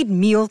you need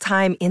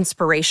mealtime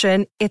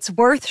inspiration, it's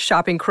worth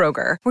shopping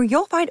Kroger, where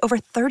you'll find over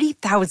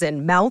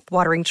 30,000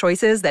 mouth-watering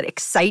choices that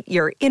excite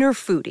your inner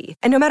foodie.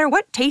 And no matter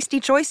what tasty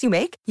choice you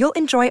make, you'll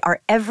enjoy our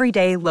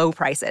everyday low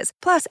prices,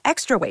 plus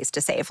extra ways to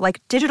save,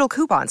 like digital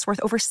coupons worth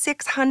over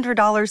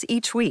 $600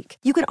 each week.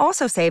 You can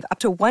also save up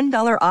to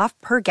 $1 off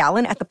per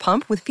gallon at the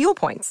pump with fuel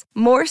points.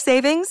 More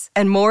savings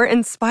and more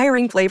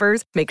inspiring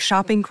flavors make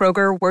shopping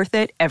Kroger worth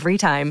it every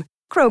time.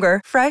 Kroger,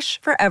 fresh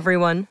for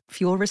everyone.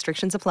 Fuel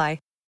restrictions apply.